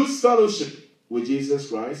you lose fellowship with Jesus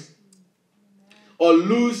Christ or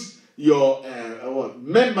lose your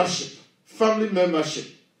membership, family membership,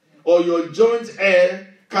 or your joint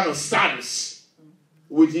heir kind of status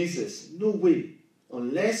with Jesus. No way,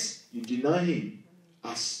 unless you deny him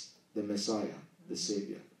as the Messiah, the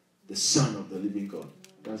Savior, the Son of the living God.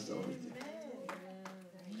 That's the only thing.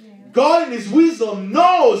 God in his wisdom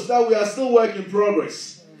knows that we are still work in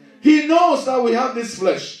progress. He knows that we have this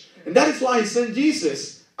flesh. And that is why he sent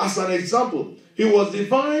Jesus as an example. He was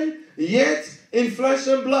divine, yet in flesh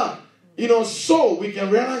and blood. So we can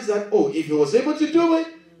realize that, if he was able to do it,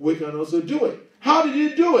 we can also do it. How did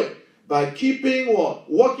he do it? By keeping what?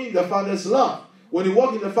 Walking in the Father's love. When you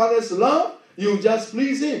walk in the Father's love, you just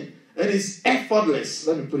please him. And it's effortless.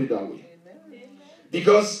 Let me put it that way.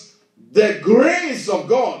 Because the grace of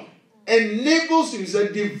God enables you, it's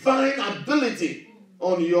a divine ability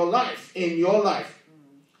on your life, in your life.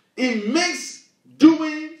 It makes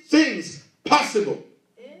doing things possible.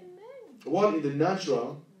 What in the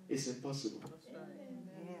natural is impossible.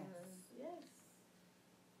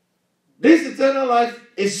 This eternal life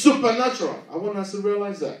is supernatural. I want us to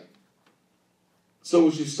realize that. So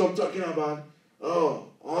we should stop talking about,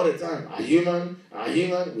 all the time. I'm human,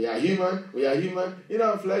 we are human.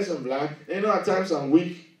 I'm flesh and blood. At times I'm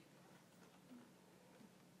weak.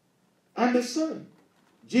 Understand.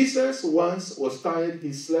 Jesus once was tired,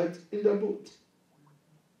 he slept in the boat.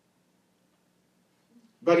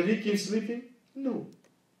 But did he keep sleeping? No.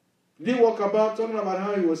 Did he walk about talking about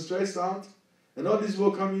how he was stressed out? And all these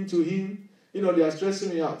people coming to him, they are stressing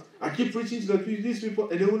me out. I keep preaching to these people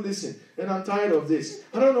and they won't listen. And I'm tired of this.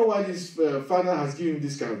 I don't know why this father has given him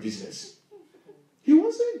this kind of business. He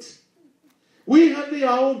wasn't. We handle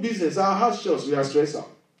our own business, our house chores, we are stressed out.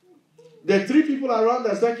 The 3 people around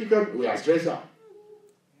us that keep up, we are stressed out.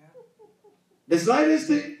 The slightest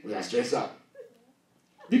thing, we are stressed out.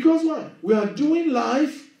 Because what? We are doing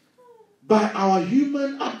life by our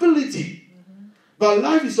human ability. But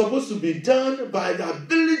life is supposed to be done by the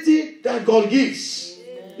ability that God gives.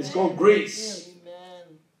 It's called grace.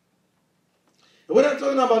 And when I'm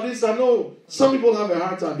talking about this, I know some people have a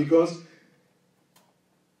hard time because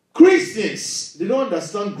Christians, they don't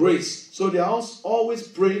understand grace. So they are always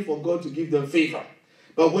praying for God to give them favor.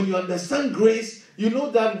 But when you understand grace, you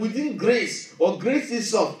know that within grace, or grace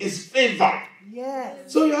itself, is favor.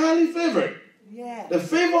 Yes. So you're highly favored. Yes. The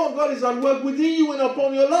favor of God is at work within you and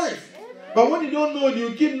upon your life. But when you don't know it,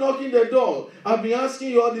 you keep knocking the door. I've been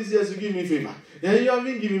asking you all these years to give me favor. And you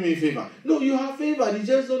haven't given me favor. No, you have favor. You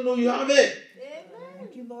just don't know you have it.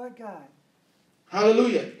 Thank you, Lord God.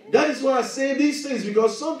 Hallelujah. That is why I say these things,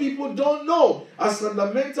 because some people don't know. As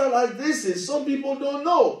fundamental as this is, some people don't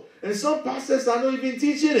know. And some pastors are not even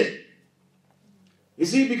teaching it. You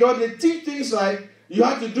see, because they teach things like, you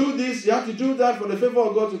have to do this, you have to do that for the favor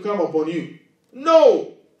of God to come upon you.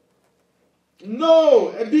 No. No.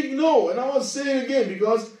 A big no. And I want to say it again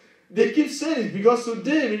because they keep saying it. Because to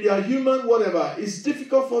them, in their human whatever, it's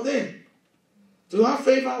difficult for them to have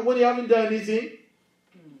favor when you haven't done anything.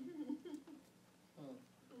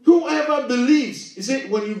 Whoever believes, you see,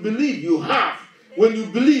 when you believe, you have. When you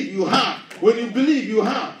believe, you have. When you believe, you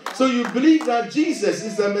have. So you believe that Jesus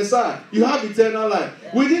is the Messiah. You have eternal life.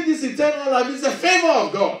 Within this eternal life is the favor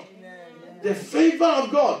of God. The favor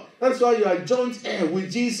of God. That's why you are joint heir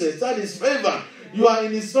with Jesus. That is favor. You are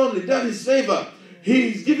in his family. That is favor. He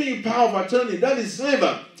is giving you power of attorney. That is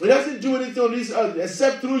favor. He doesn't do anything on this earth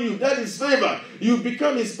except through you. That is favor. You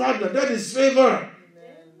become his partner. That is favor.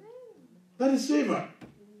 That is favor.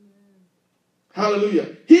 Hallelujah.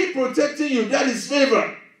 He protecting you. That is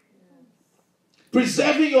favor.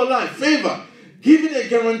 Preserving your life. Favor. Giving a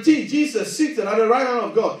guarantee. Jesus seated at the right hand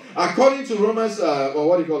of God. According to Romans,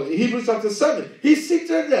 Hebrews chapter 7. He's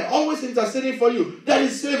seated there. Always interceding for you. That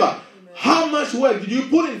is favor. How much work did you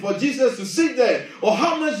put in for Jesus to sit there? Or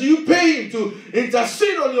how much do you pay him to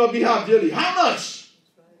intercede on your behalf daily? How much?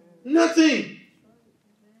 Nothing.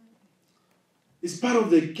 It's part of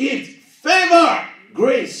the gift. Favor.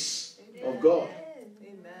 Grace of God.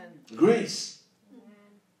 Grace.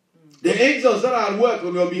 The angels that are at work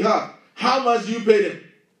on your behalf, how much do you pay them?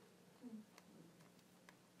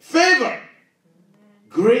 Favor.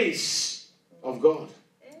 Grace of God.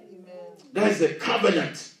 That is the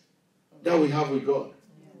covenant that we have with God.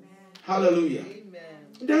 Hallelujah.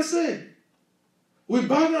 That's it. We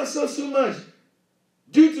bind ourselves so much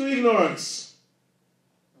due to ignorance.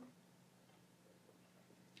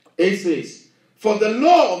 It says, for the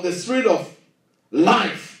law of the Spirit of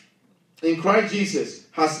life in Christ Jesus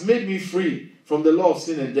has made me free from the law of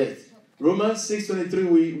sin and death. Romans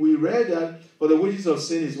 6:23, we read that for the wages of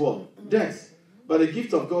sin is what? Death. But the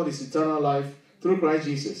gift of God is eternal life through Christ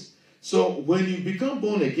Jesus. So when you become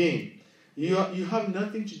born again, you have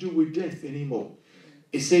nothing to do with death anymore.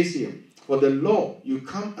 It says here, for the law, you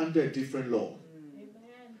come under a different law.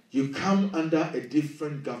 You come under a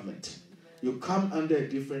different government. You come under a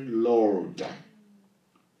different Lord.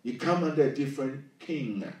 You come under a different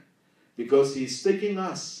king. Because he's taking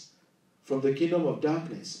us from the kingdom of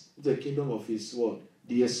darkness to the kingdom of his what?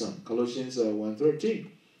 Dear son. Colossians 1:13.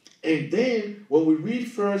 And then when we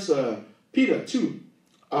read first Peter 2,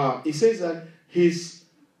 it says that he's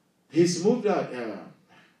moved out,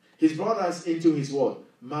 he's brought us into his what?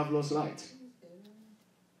 Marvelous light.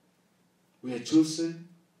 We are chosen.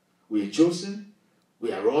 We are chosen.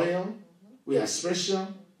 We are royal. We are special.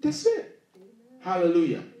 That's it.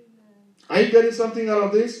 Hallelujah. Are you getting something out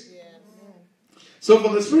of this? So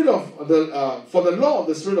for the spirit of for the law of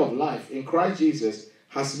the spirit of life in Christ Jesus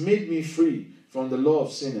has made me free from the law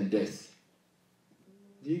of sin and death.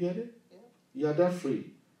 Do you get it? You are that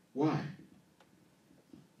free. Why?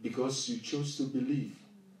 Because you chose to believe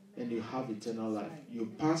and you have eternal life.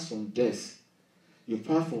 You pass from death. You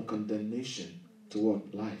pass from condemnation to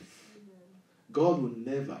what? Life. God will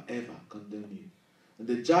never ever condemn you. And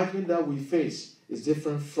the judgment that we face is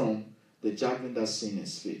different from the judgment that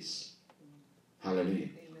sinners face. Hallelujah.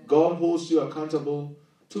 Amen. God holds you accountable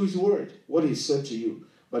to his word, what he said to you.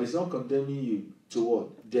 But he's not condemning you to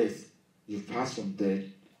what? Death. You've passed from death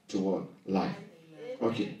to what? Life.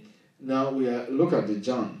 Okay. Now we look at the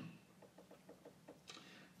John.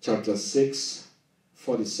 Chapter 6,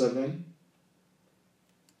 47.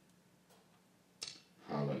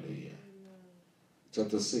 Hallelujah.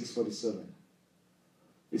 Chapter 6, 47.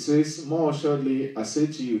 It says, more assuredly, I say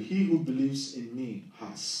to you, he who believes in me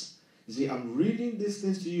has. You see, I'm reading these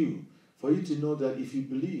things to you for you to know that if you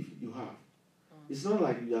believe, you have. It's not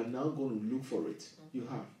like you are now going to look for it. You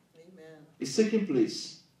have. Amen. It's taking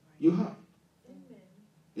place. You have. Amen.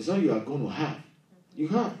 It's not you are going to have. You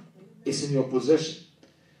have. It's in your possession.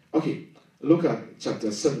 Okay, look at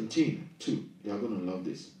chapter 17, 2. You are going to love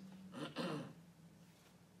this.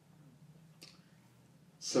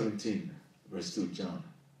 17, verse 2, John.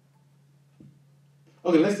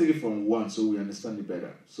 Okay, let's take it from 1 so we understand it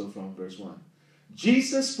better. So from verse 1.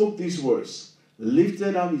 Jesus spoke these words,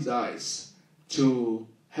 lifted up his eyes to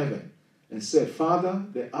heaven, and said, Father,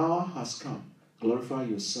 the hour has come. Glorify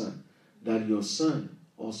your Son, that your Son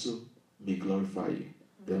also may glorify you.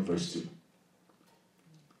 Then verse 2.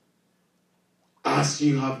 As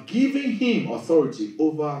you have given him authority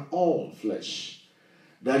over all flesh,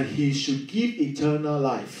 that he should give eternal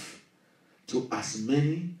life to as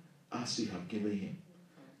many as you have given him.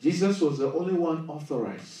 Jesus was the only one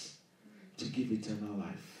authorized to give eternal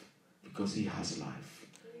life because he has life.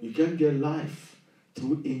 You can't get life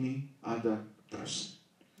through any other person.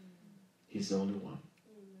 He's the only one.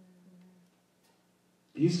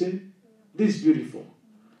 You see? This is beautiful.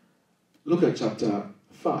 Look at chapter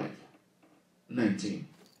 5, 19.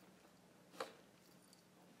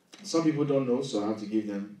 Some people don't know, so I have to give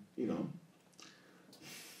them,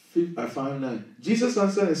 5:9. Jesus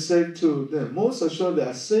answered and said to them, most assuredly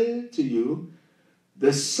I say to you,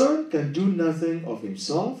 the Son can do nothing of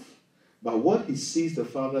himself, but what he sees the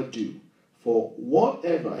Father do. For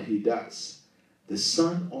whatever he does, the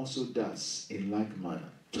Son also does in like manner.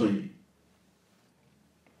 20.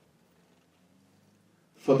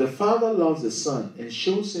 For the Father loves the Son and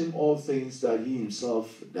shows him all things that he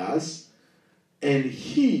himself does, and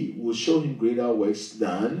he will show him greater works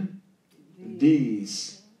than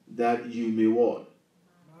these, that you may what?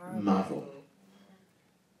 Marvel.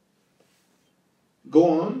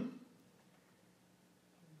 Go on.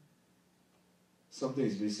 Something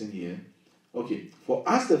is missing here. Okay. For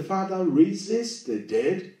as the Father raises the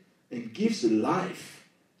dead and gives life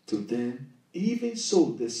to them, even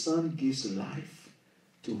so the Son gives life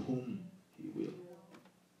to whom he will.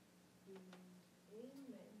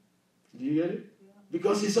 Do you get it?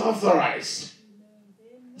 Because he's authorized.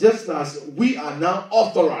 Just as we are now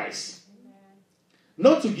authorized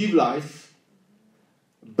not to give life,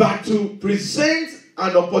 but to present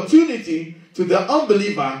an opportunity to the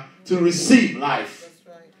unbeliever to receive life.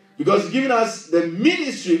 Because he's giving us the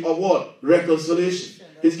ministry of what? Reconciliation.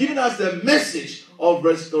 He's giving us the message of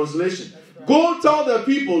reconciliation. Go tell the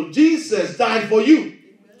people, Jesus died for you.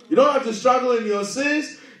 You don't have to struggle in your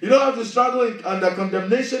sins. You don't have to struggle under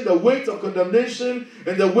condemnation, the weight of condemnation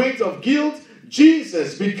and the weight of guilt.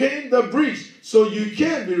 Jesus became the bridge so you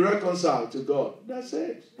can be reconciled to God. That's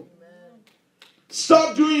it. Amen.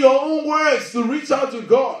 Stop doing your own works to reach out to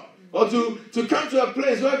God. or to come to a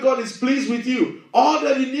place where God is pleased with you. All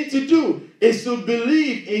that you need to do is to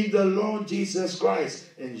believe in the Lord Jesus Christ,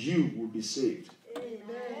 and you will be saved.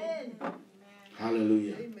 Amen.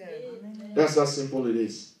 Hallelujah. Amen. That's how simple it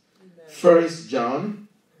is. 1 John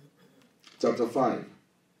chapter 5.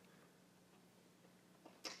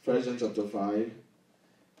 1 John chapter 5,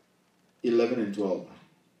 11 and 12.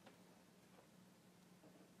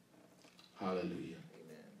 Hallelujah.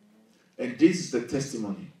 And this is the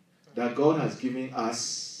testimony that God has given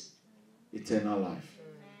us eternal life.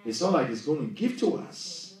 It's not like He's going to give to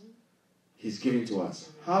us. He's giving to us.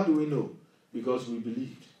 How do we know? Because we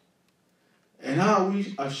believed. And how are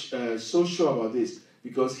we so sure about this?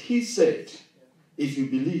 Because He said, if you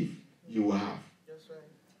believe, you will have. That's right.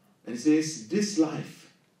 And He says, this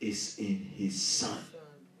life is in His Son.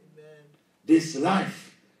 Amen. This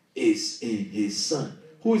life is in His Son.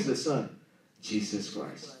 Who is the Son? Jesus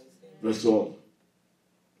Christ. Verse 12.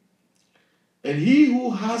 And he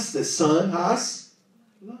who has the Son has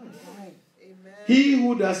life. Amen. He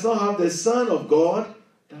who does not have the Son of God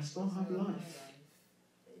does not have life.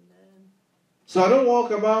 Amen. So I don't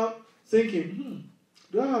walk about thinking,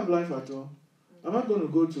 do I have life at all? Am I going to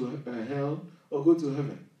go to hell or go to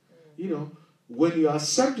heaven? You know, when you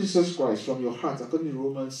accept Jesus Christ from your heart, according to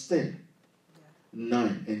Romans 10,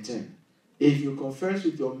 9 and 10, if you confess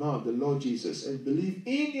with your mouth the Lord Jesus and believe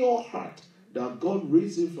in your heart that God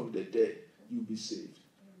raised Him from the dead, you'll be saved.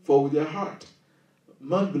 For with the heart,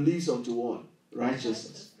 man believes unto what?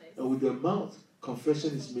 Righteousness. And with the mouth,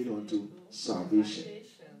 confession is made unto salvation.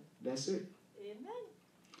 That's it. Amen.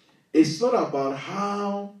 It's not about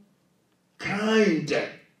how kind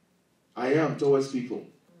I am towards people.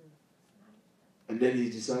 And then He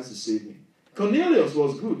decides to save me. Cornelius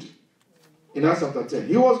was good. In Acts chapter 10.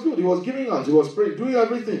 He was good. He was giving out. He was praying, doing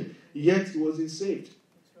everything. Yet he wasn't saved.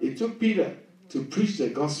 It took Peter to preach the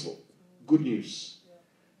gospel. Good news.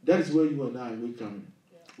 That is where you and I will come in.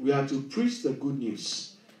 We are to preach the good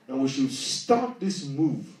news. And we should stop this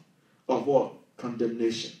move of what?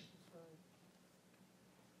 Condemnation.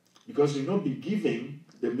 Because we will not be giving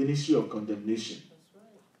the ministry of condemnation.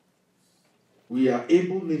 We are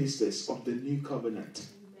able ministers of the new covenant.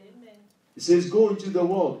 It says, go into the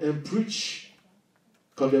world and preach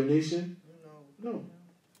condemnation. No.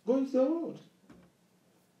 Go into the world.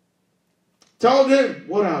 Tell them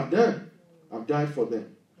what I have done. I've died for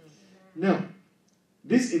them. Now,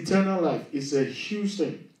 this eternal life is a huge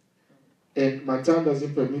thing. And my time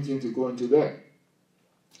doesn't permit me to go into that.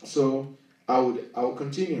 So, I will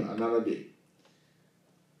continue another day.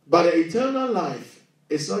 But the eternal life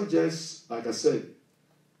is not just, like I said,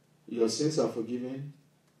 your sins are forgiven.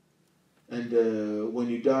 And when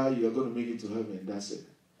you die, you are going to make it to heaven. That's it.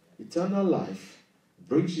 Eternal life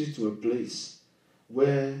brings you to a place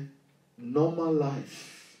where normal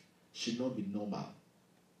life should not be normal.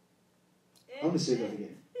 I want to say that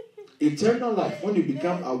again. Eternal life, when you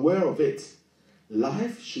become aware of it,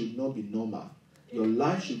 life should not be normal. Your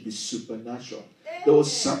life should be supernatural. There was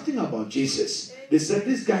something about Jesus. They said,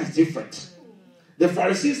 this guy is different. The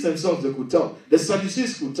Pharisees themselves, they could tell. The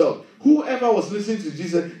Sadducees could tell. Whoever was listening to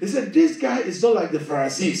Jesus, they said, this guy is not like the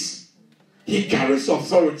Pharisees. He carries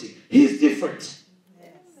authority. He's different.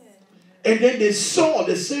 And then they saw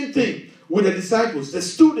the same thing with the disciples, the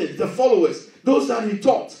students, the followers, those that he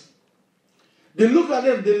taught. They looked at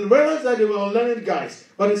them, they realized that they were unlearned guys.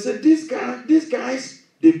 But they said, these guys,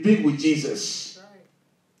 they've been with Jesus.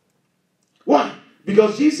 Why?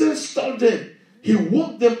 Because Jesus taught them. He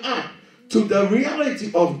woke them up to the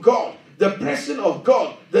reality of God, the person of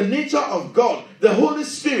God, the nature of God, the Holy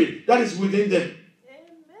Spirit that is within them.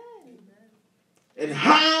 Amen. And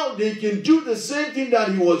how they can do the same thing that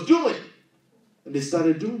he was doing. And they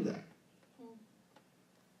started doing that.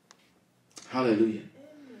 Hallelujah.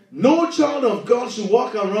 No child of God should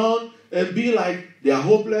walk around and be like they are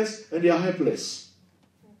hopeless and they are helpless.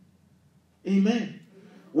 Amen.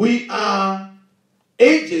 We are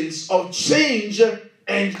agents of change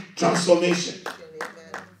and transformation.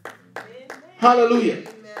 Hallelujah.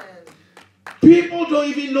 People don't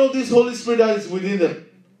even know this Holy Spirit that is within them.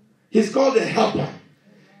 He's called a helper.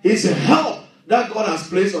 He's a help that God has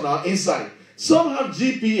placed on our inside. Some have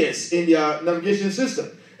GPS in their navigation system,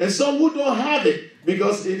 and some who don't have it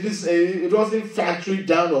because it wasn't factory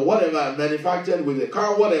done or whatever, manufactured with a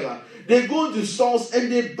car, whatever. They go to stores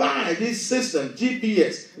and they buy this system,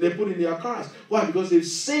 GPS, they put in their cars. Why? Because they've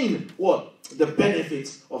seen what? The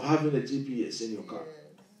benefits of having a GPS in your car.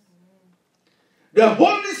 The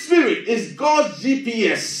Holy Spirit is God's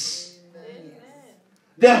GPS.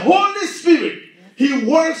 The Holy Spirit, He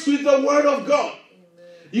works with the Word of God.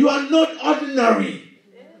 You are not ordinary.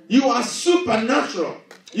 You are supernatural.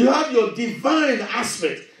 You have your divine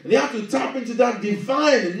aspect. And you have to tap into that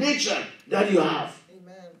divine nature that you have.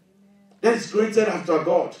 Amen. That is created after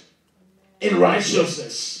God in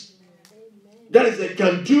righteousness. That is the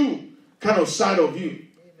can-do kind of side of you.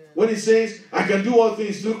 When he says, I can do all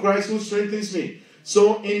things through Christ who strengthens me.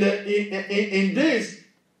 So in this,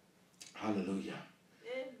 hallelujah.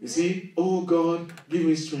 You see, oh God, give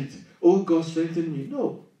me strength. Oh God, strengthen me.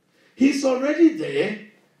 No. He's already there,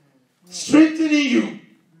 strengthening you.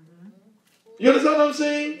 You understand what I'm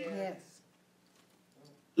saying? Yes.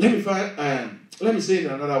 Let me say it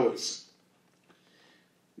in another words.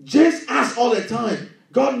 Just as all the time,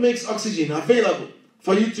 God makes oxygen available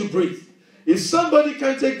for you to breathe. If somebody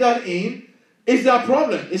can take that in, it's their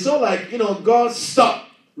problem. It's not like, God stopped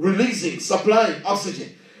releasing, supplying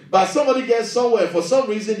oxygen. But somebody gets somewhere, for some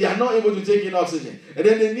reason, they are not able to take in oxygen. And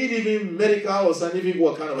then they need even medical or scientific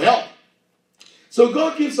kind of help. So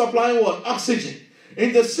God keeps supplying what? Oxygen.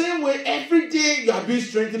 In the same way, every day you are being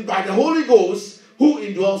strengthened by the Holy Ghost who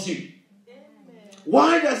indwells you. Amen.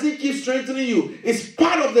 Why does he keep strengthening you? It's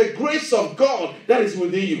part of the grace of God that is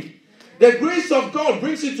within you. The grace of God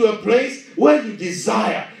brings you to a place where you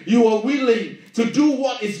desire, you are willing to do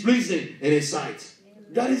what is pleasing in his sight.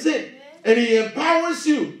 That is it. And he empowers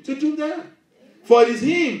you to do that. For it is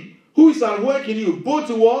him who is at work in you, both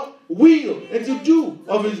to what? Will and to do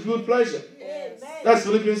of his good pleasure. That's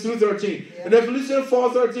Philippians 2:13. And then Philippians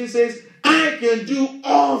 4:13 says, I can do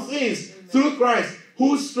all things through Christ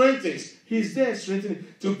who strengthens. He's there strengthening.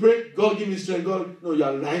 To pray, God give me strength. God, no, you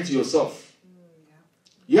are lying to yourself.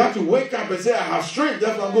 You have to wake up and say, I have strength,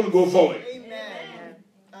 therefore I'm going to go forward. Amen.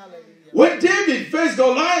 Hallelujah. When David faced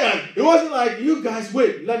Goliath, it wasn't like, you guys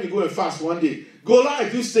wait, let me go and fast one day.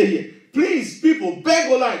 Goliath, you stay here. Please, people, beg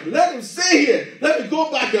Goliath, let him stay here. Let me go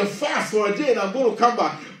back and fast for a day and I'm going to come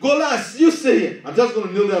back. Goliath, you stay here. I'm just going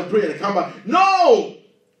to kneel there and pray and come back. No!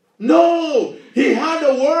 No! He had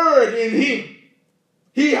a word in him.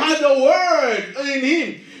 He had a word in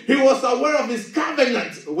him. He was aware of his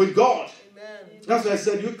covenant with God. Amen. That's why I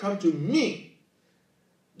said, you come to me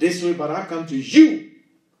this way, but I come to you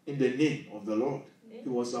in the name of the Lord. He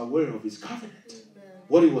was aware of his covenant,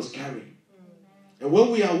 what he was carrying. And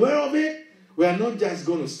when we are aware of it, we are not just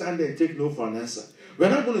going to stand there and take no for an answer. We're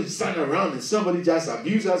not going to stand around and somebody just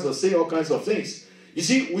abuse us or say all kinds of things. You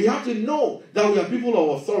see, we have to know that we are people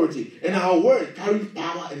of authority, and our word carries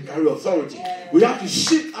power and carry authority. We have to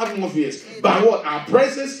shift atmospheres by what? Our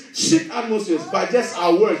presence, shift atmospheres by just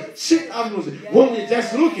our word, shift atmospheres when we're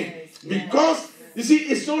just looking. Because, you see,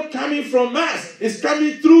 it's not coming from us, it's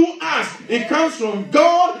coming through us. It comes from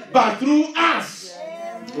God, but through us.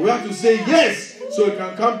 We have to say yes, so it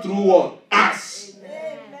can come through what? Us.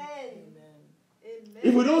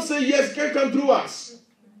 If we don't say yes, it can't come through us.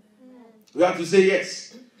 We have to say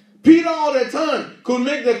yes. Peter all the time could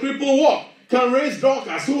make the cripple walk, can raise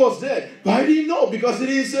Dorcas who was dead. But he didn't know because he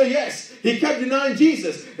didn't say yes. He kept denying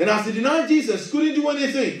Jesus. And as he denied Jesus, couldn't do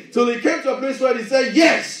anything till he came to a place where he said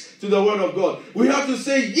yes to the word of God. We have to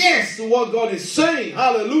say yes to what God is saying.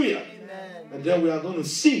 Hallelujah. Amen. And then we are going to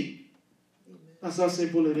see. That's how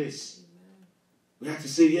simple it is. We have to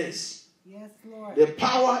say yes. Yes, Lord. The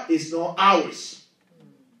power is not ours.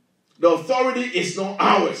 The authority is not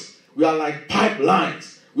ours. We are like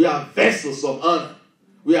pipelines. We are vessels of honor.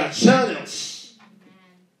 We are channels.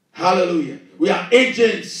 Hallelujah. We are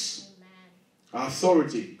agents. Our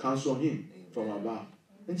authority comes from him, from above.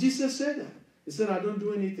 And Jesus said that. He said, I don't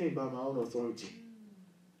do anything by my own authority.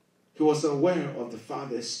 He was aware of the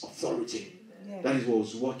Father's authority. Yes. That is what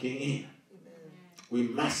was working in. We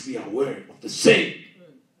must be aware of the same.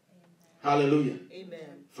 Hallelujah. Amen.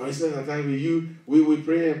 For instance, at times we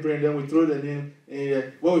pray and then we throw the name,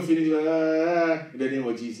 and when we finish, in the name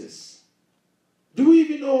of Jesus. Do we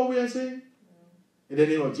even know what we are saying? In the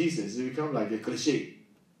name of Jesus, it becomes like a cliche.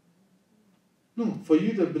 No, for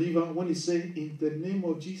you, the believer, when you say in the name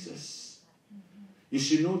of Jesus, you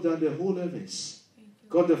should know that the whole heavens,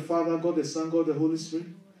 God the Father, God the Son, God the Holy Spirit,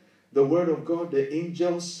 the Word of God, the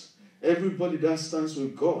angels, everybody that stands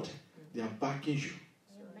with God, they are backing you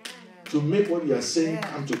to make what you are saying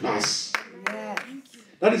come to pass. Yes.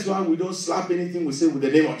 That is why we don't slap anything we say with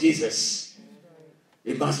the name of Jesus.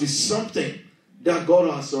 It must be something that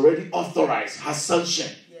God has already authorized, has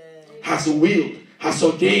sanctioned, has willed, has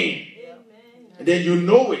ordained. And then you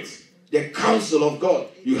know it. The counsel of God.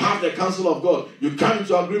 You have the counsel of God. You come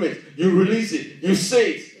into agreement. You release it. You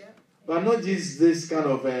say it. But not just this kind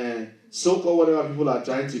of so-called whatever people are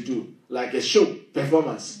trying to do. Like a show,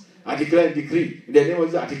 performance. I declare and decree. In the name of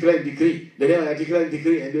Jesus, I declare and decree. In the name of I declare and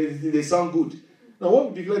decree. And they sound good. Now, when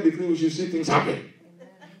we declare and decree, we should see things happen.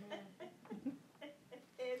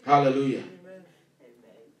 Hallelujah.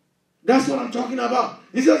 That's what I'm talking about.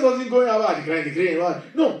 Jesus wasn't going about declaring.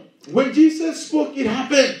 No. When Jesus spoke, it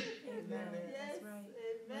happened.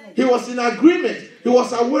 He was in agreement. He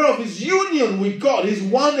was aware of his union with God, his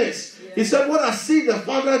oneness. He said, what I see the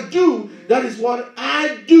Father do, that is what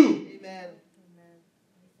I do. Amen.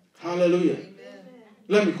 Hallelujah. Amen.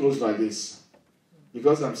 Let me close like this.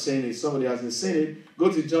 Because I'm saying it, somebody hasn't seen it.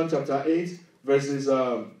 Go to John chapter 8, verses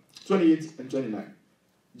 28 and 29.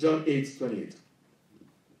 John 8, 28.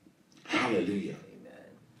 Hallelujah. Amen.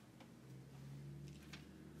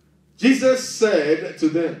 Jesus said to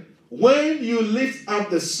them, when you lift up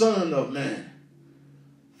the Son of Man,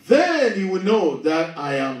 then you will know that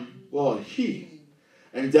I am, well, He,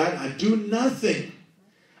 and that I do nothing.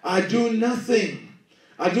 I do nothing.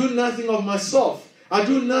 I do nothing of myself. I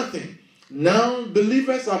do nothing. Now,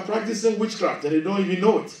 believers are practicing witchcraft and they don't even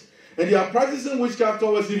know it. And they are practicing witchcraft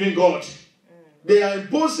towards even God. They are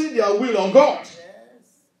imposing their will on God.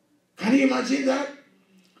 Can you imagine that?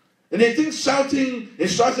 And they think shouting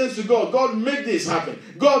instructions to God, God, make this happen.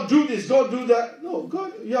 God, do this. God, do that. No,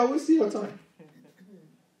 God, you are wasting your time.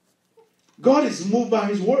 God is moved by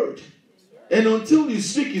his word. And until you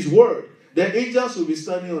speak his word, the angels will be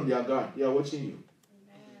standing on their guard. They are watching you.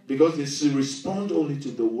 Because they respond only to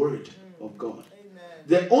the word of God.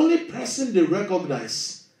 The only person they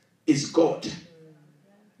recognize is God.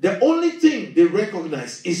 The only thing they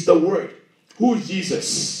recognize is the word. Who is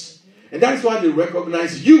Jesus? And that's why they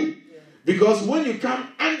recognize you. Because when you come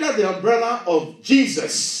under the umbrella of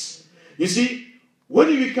Jesus, you see, when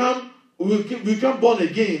you become born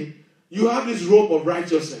again, you have this robe of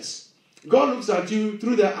righteousness. God looks at you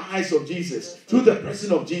through the eyes of Jesus, through the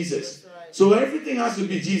person of Jesus. So everything has to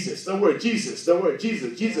be Jesus. The word Jesus, the word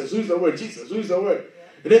Jesus, Jesus. Who is the word? Jesus. Who is the word?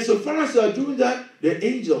 And then so far as you are doing that, the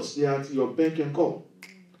angels, they are at your beck and call.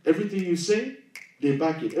 Everything you say, they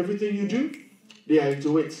back it. Everything you do, they are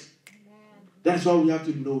into it. That's why we have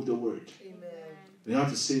to know the word. We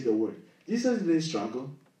have to say the word. Jesus didn't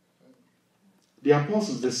struggle. The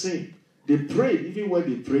apostles, the same. They prayed. Even when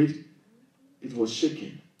they prayed, it was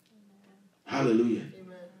shaking. Hallelujah.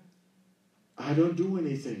 I don't do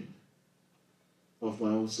anything of my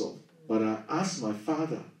own self. But as my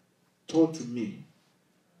Father taught me,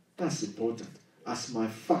 that's important. As my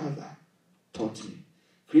Father taught me.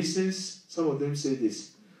 Christians, some of them say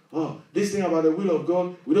this. Oh, this thing about the will of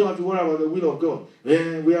God, we don't have to worry about the will of God.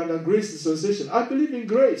 We are under grace dispensation. I believe in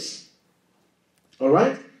grace. All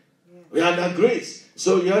right? Yeah. We are under grace.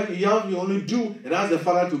 So you only do and ask the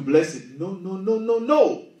Father to bless it.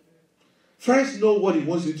 No. First know what he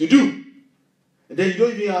wants you to do. And then you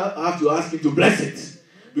don't even have to ask him to bless it.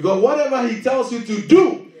 Because whatever he tells you to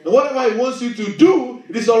do, and whatever he wants you to do,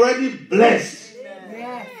 it is already blessed.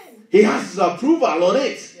 Yes. He has his approval on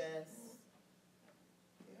it.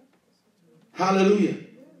 Hallelujah.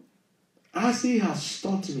 As he has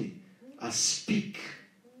taught me, I speak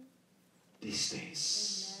these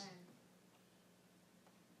things.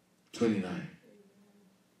 29.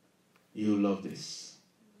 You love this.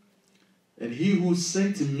 And he who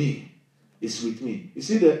sent me is with me. You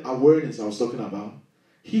see the awareness I was talking about?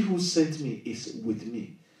 He who sent me is with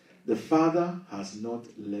me. The Father has not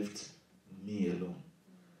left me alone.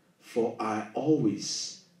 For I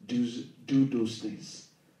always do those things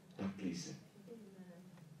that please him.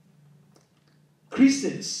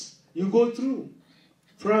 Christians, you go through.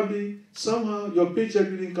 Probably, somehow, your paycheck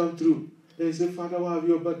didn't come through. Then you say, Father, why have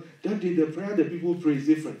you? But that day, the prayer the people pray is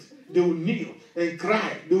different. They will kneel and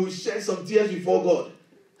cry. They will shed some tears before God.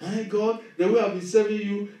 Hey, God, the way I've been serving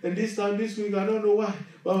you, and this time, this week, I don't know why,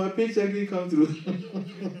 but my paycheck didn't come through.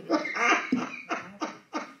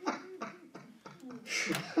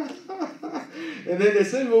 And then the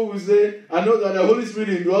same people will say, I know that the Holy Spirit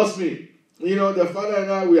indwells me. You know, the Father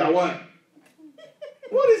and I, we are one.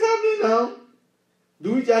 What is happening now?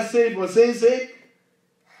 Do we just say it for saying sake?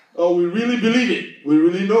 Or we really believe it? We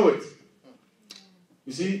really know it?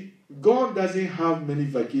 You see, God doesn't have many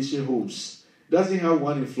vacation homes. Doesn't have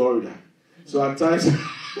one in Florida. So at times,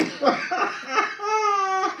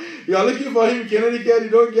 you are looking for him in Connecticut, you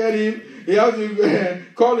don't get him. You have to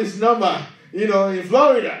call his number, in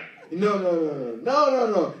Florida.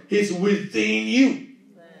 No. He's within you.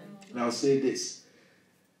 Now say this.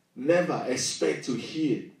 Never expect to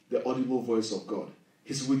hear the audible voice of God.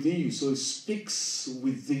 He's within you, so he speaks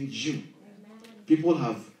within you. Amen. People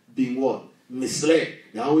have been what? Misled.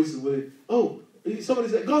 They always wait. Oh, somebody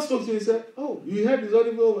said, God spoke to you and said, oh, you heard his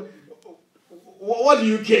audible voice. What do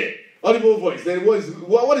you care? Audible voice. Then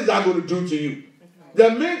what is that going to do to you?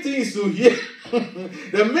 The main thing is to hear.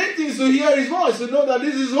 The main thing is to hear his voice, to know that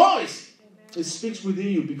this is his voice. He speaks within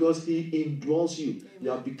you because he indwells you. You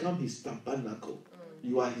have become his tabernacle.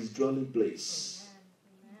 You are his dwelling place.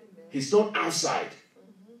 He's not outside.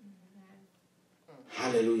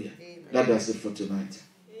 Hallelujah. Amen. That does it for tonight.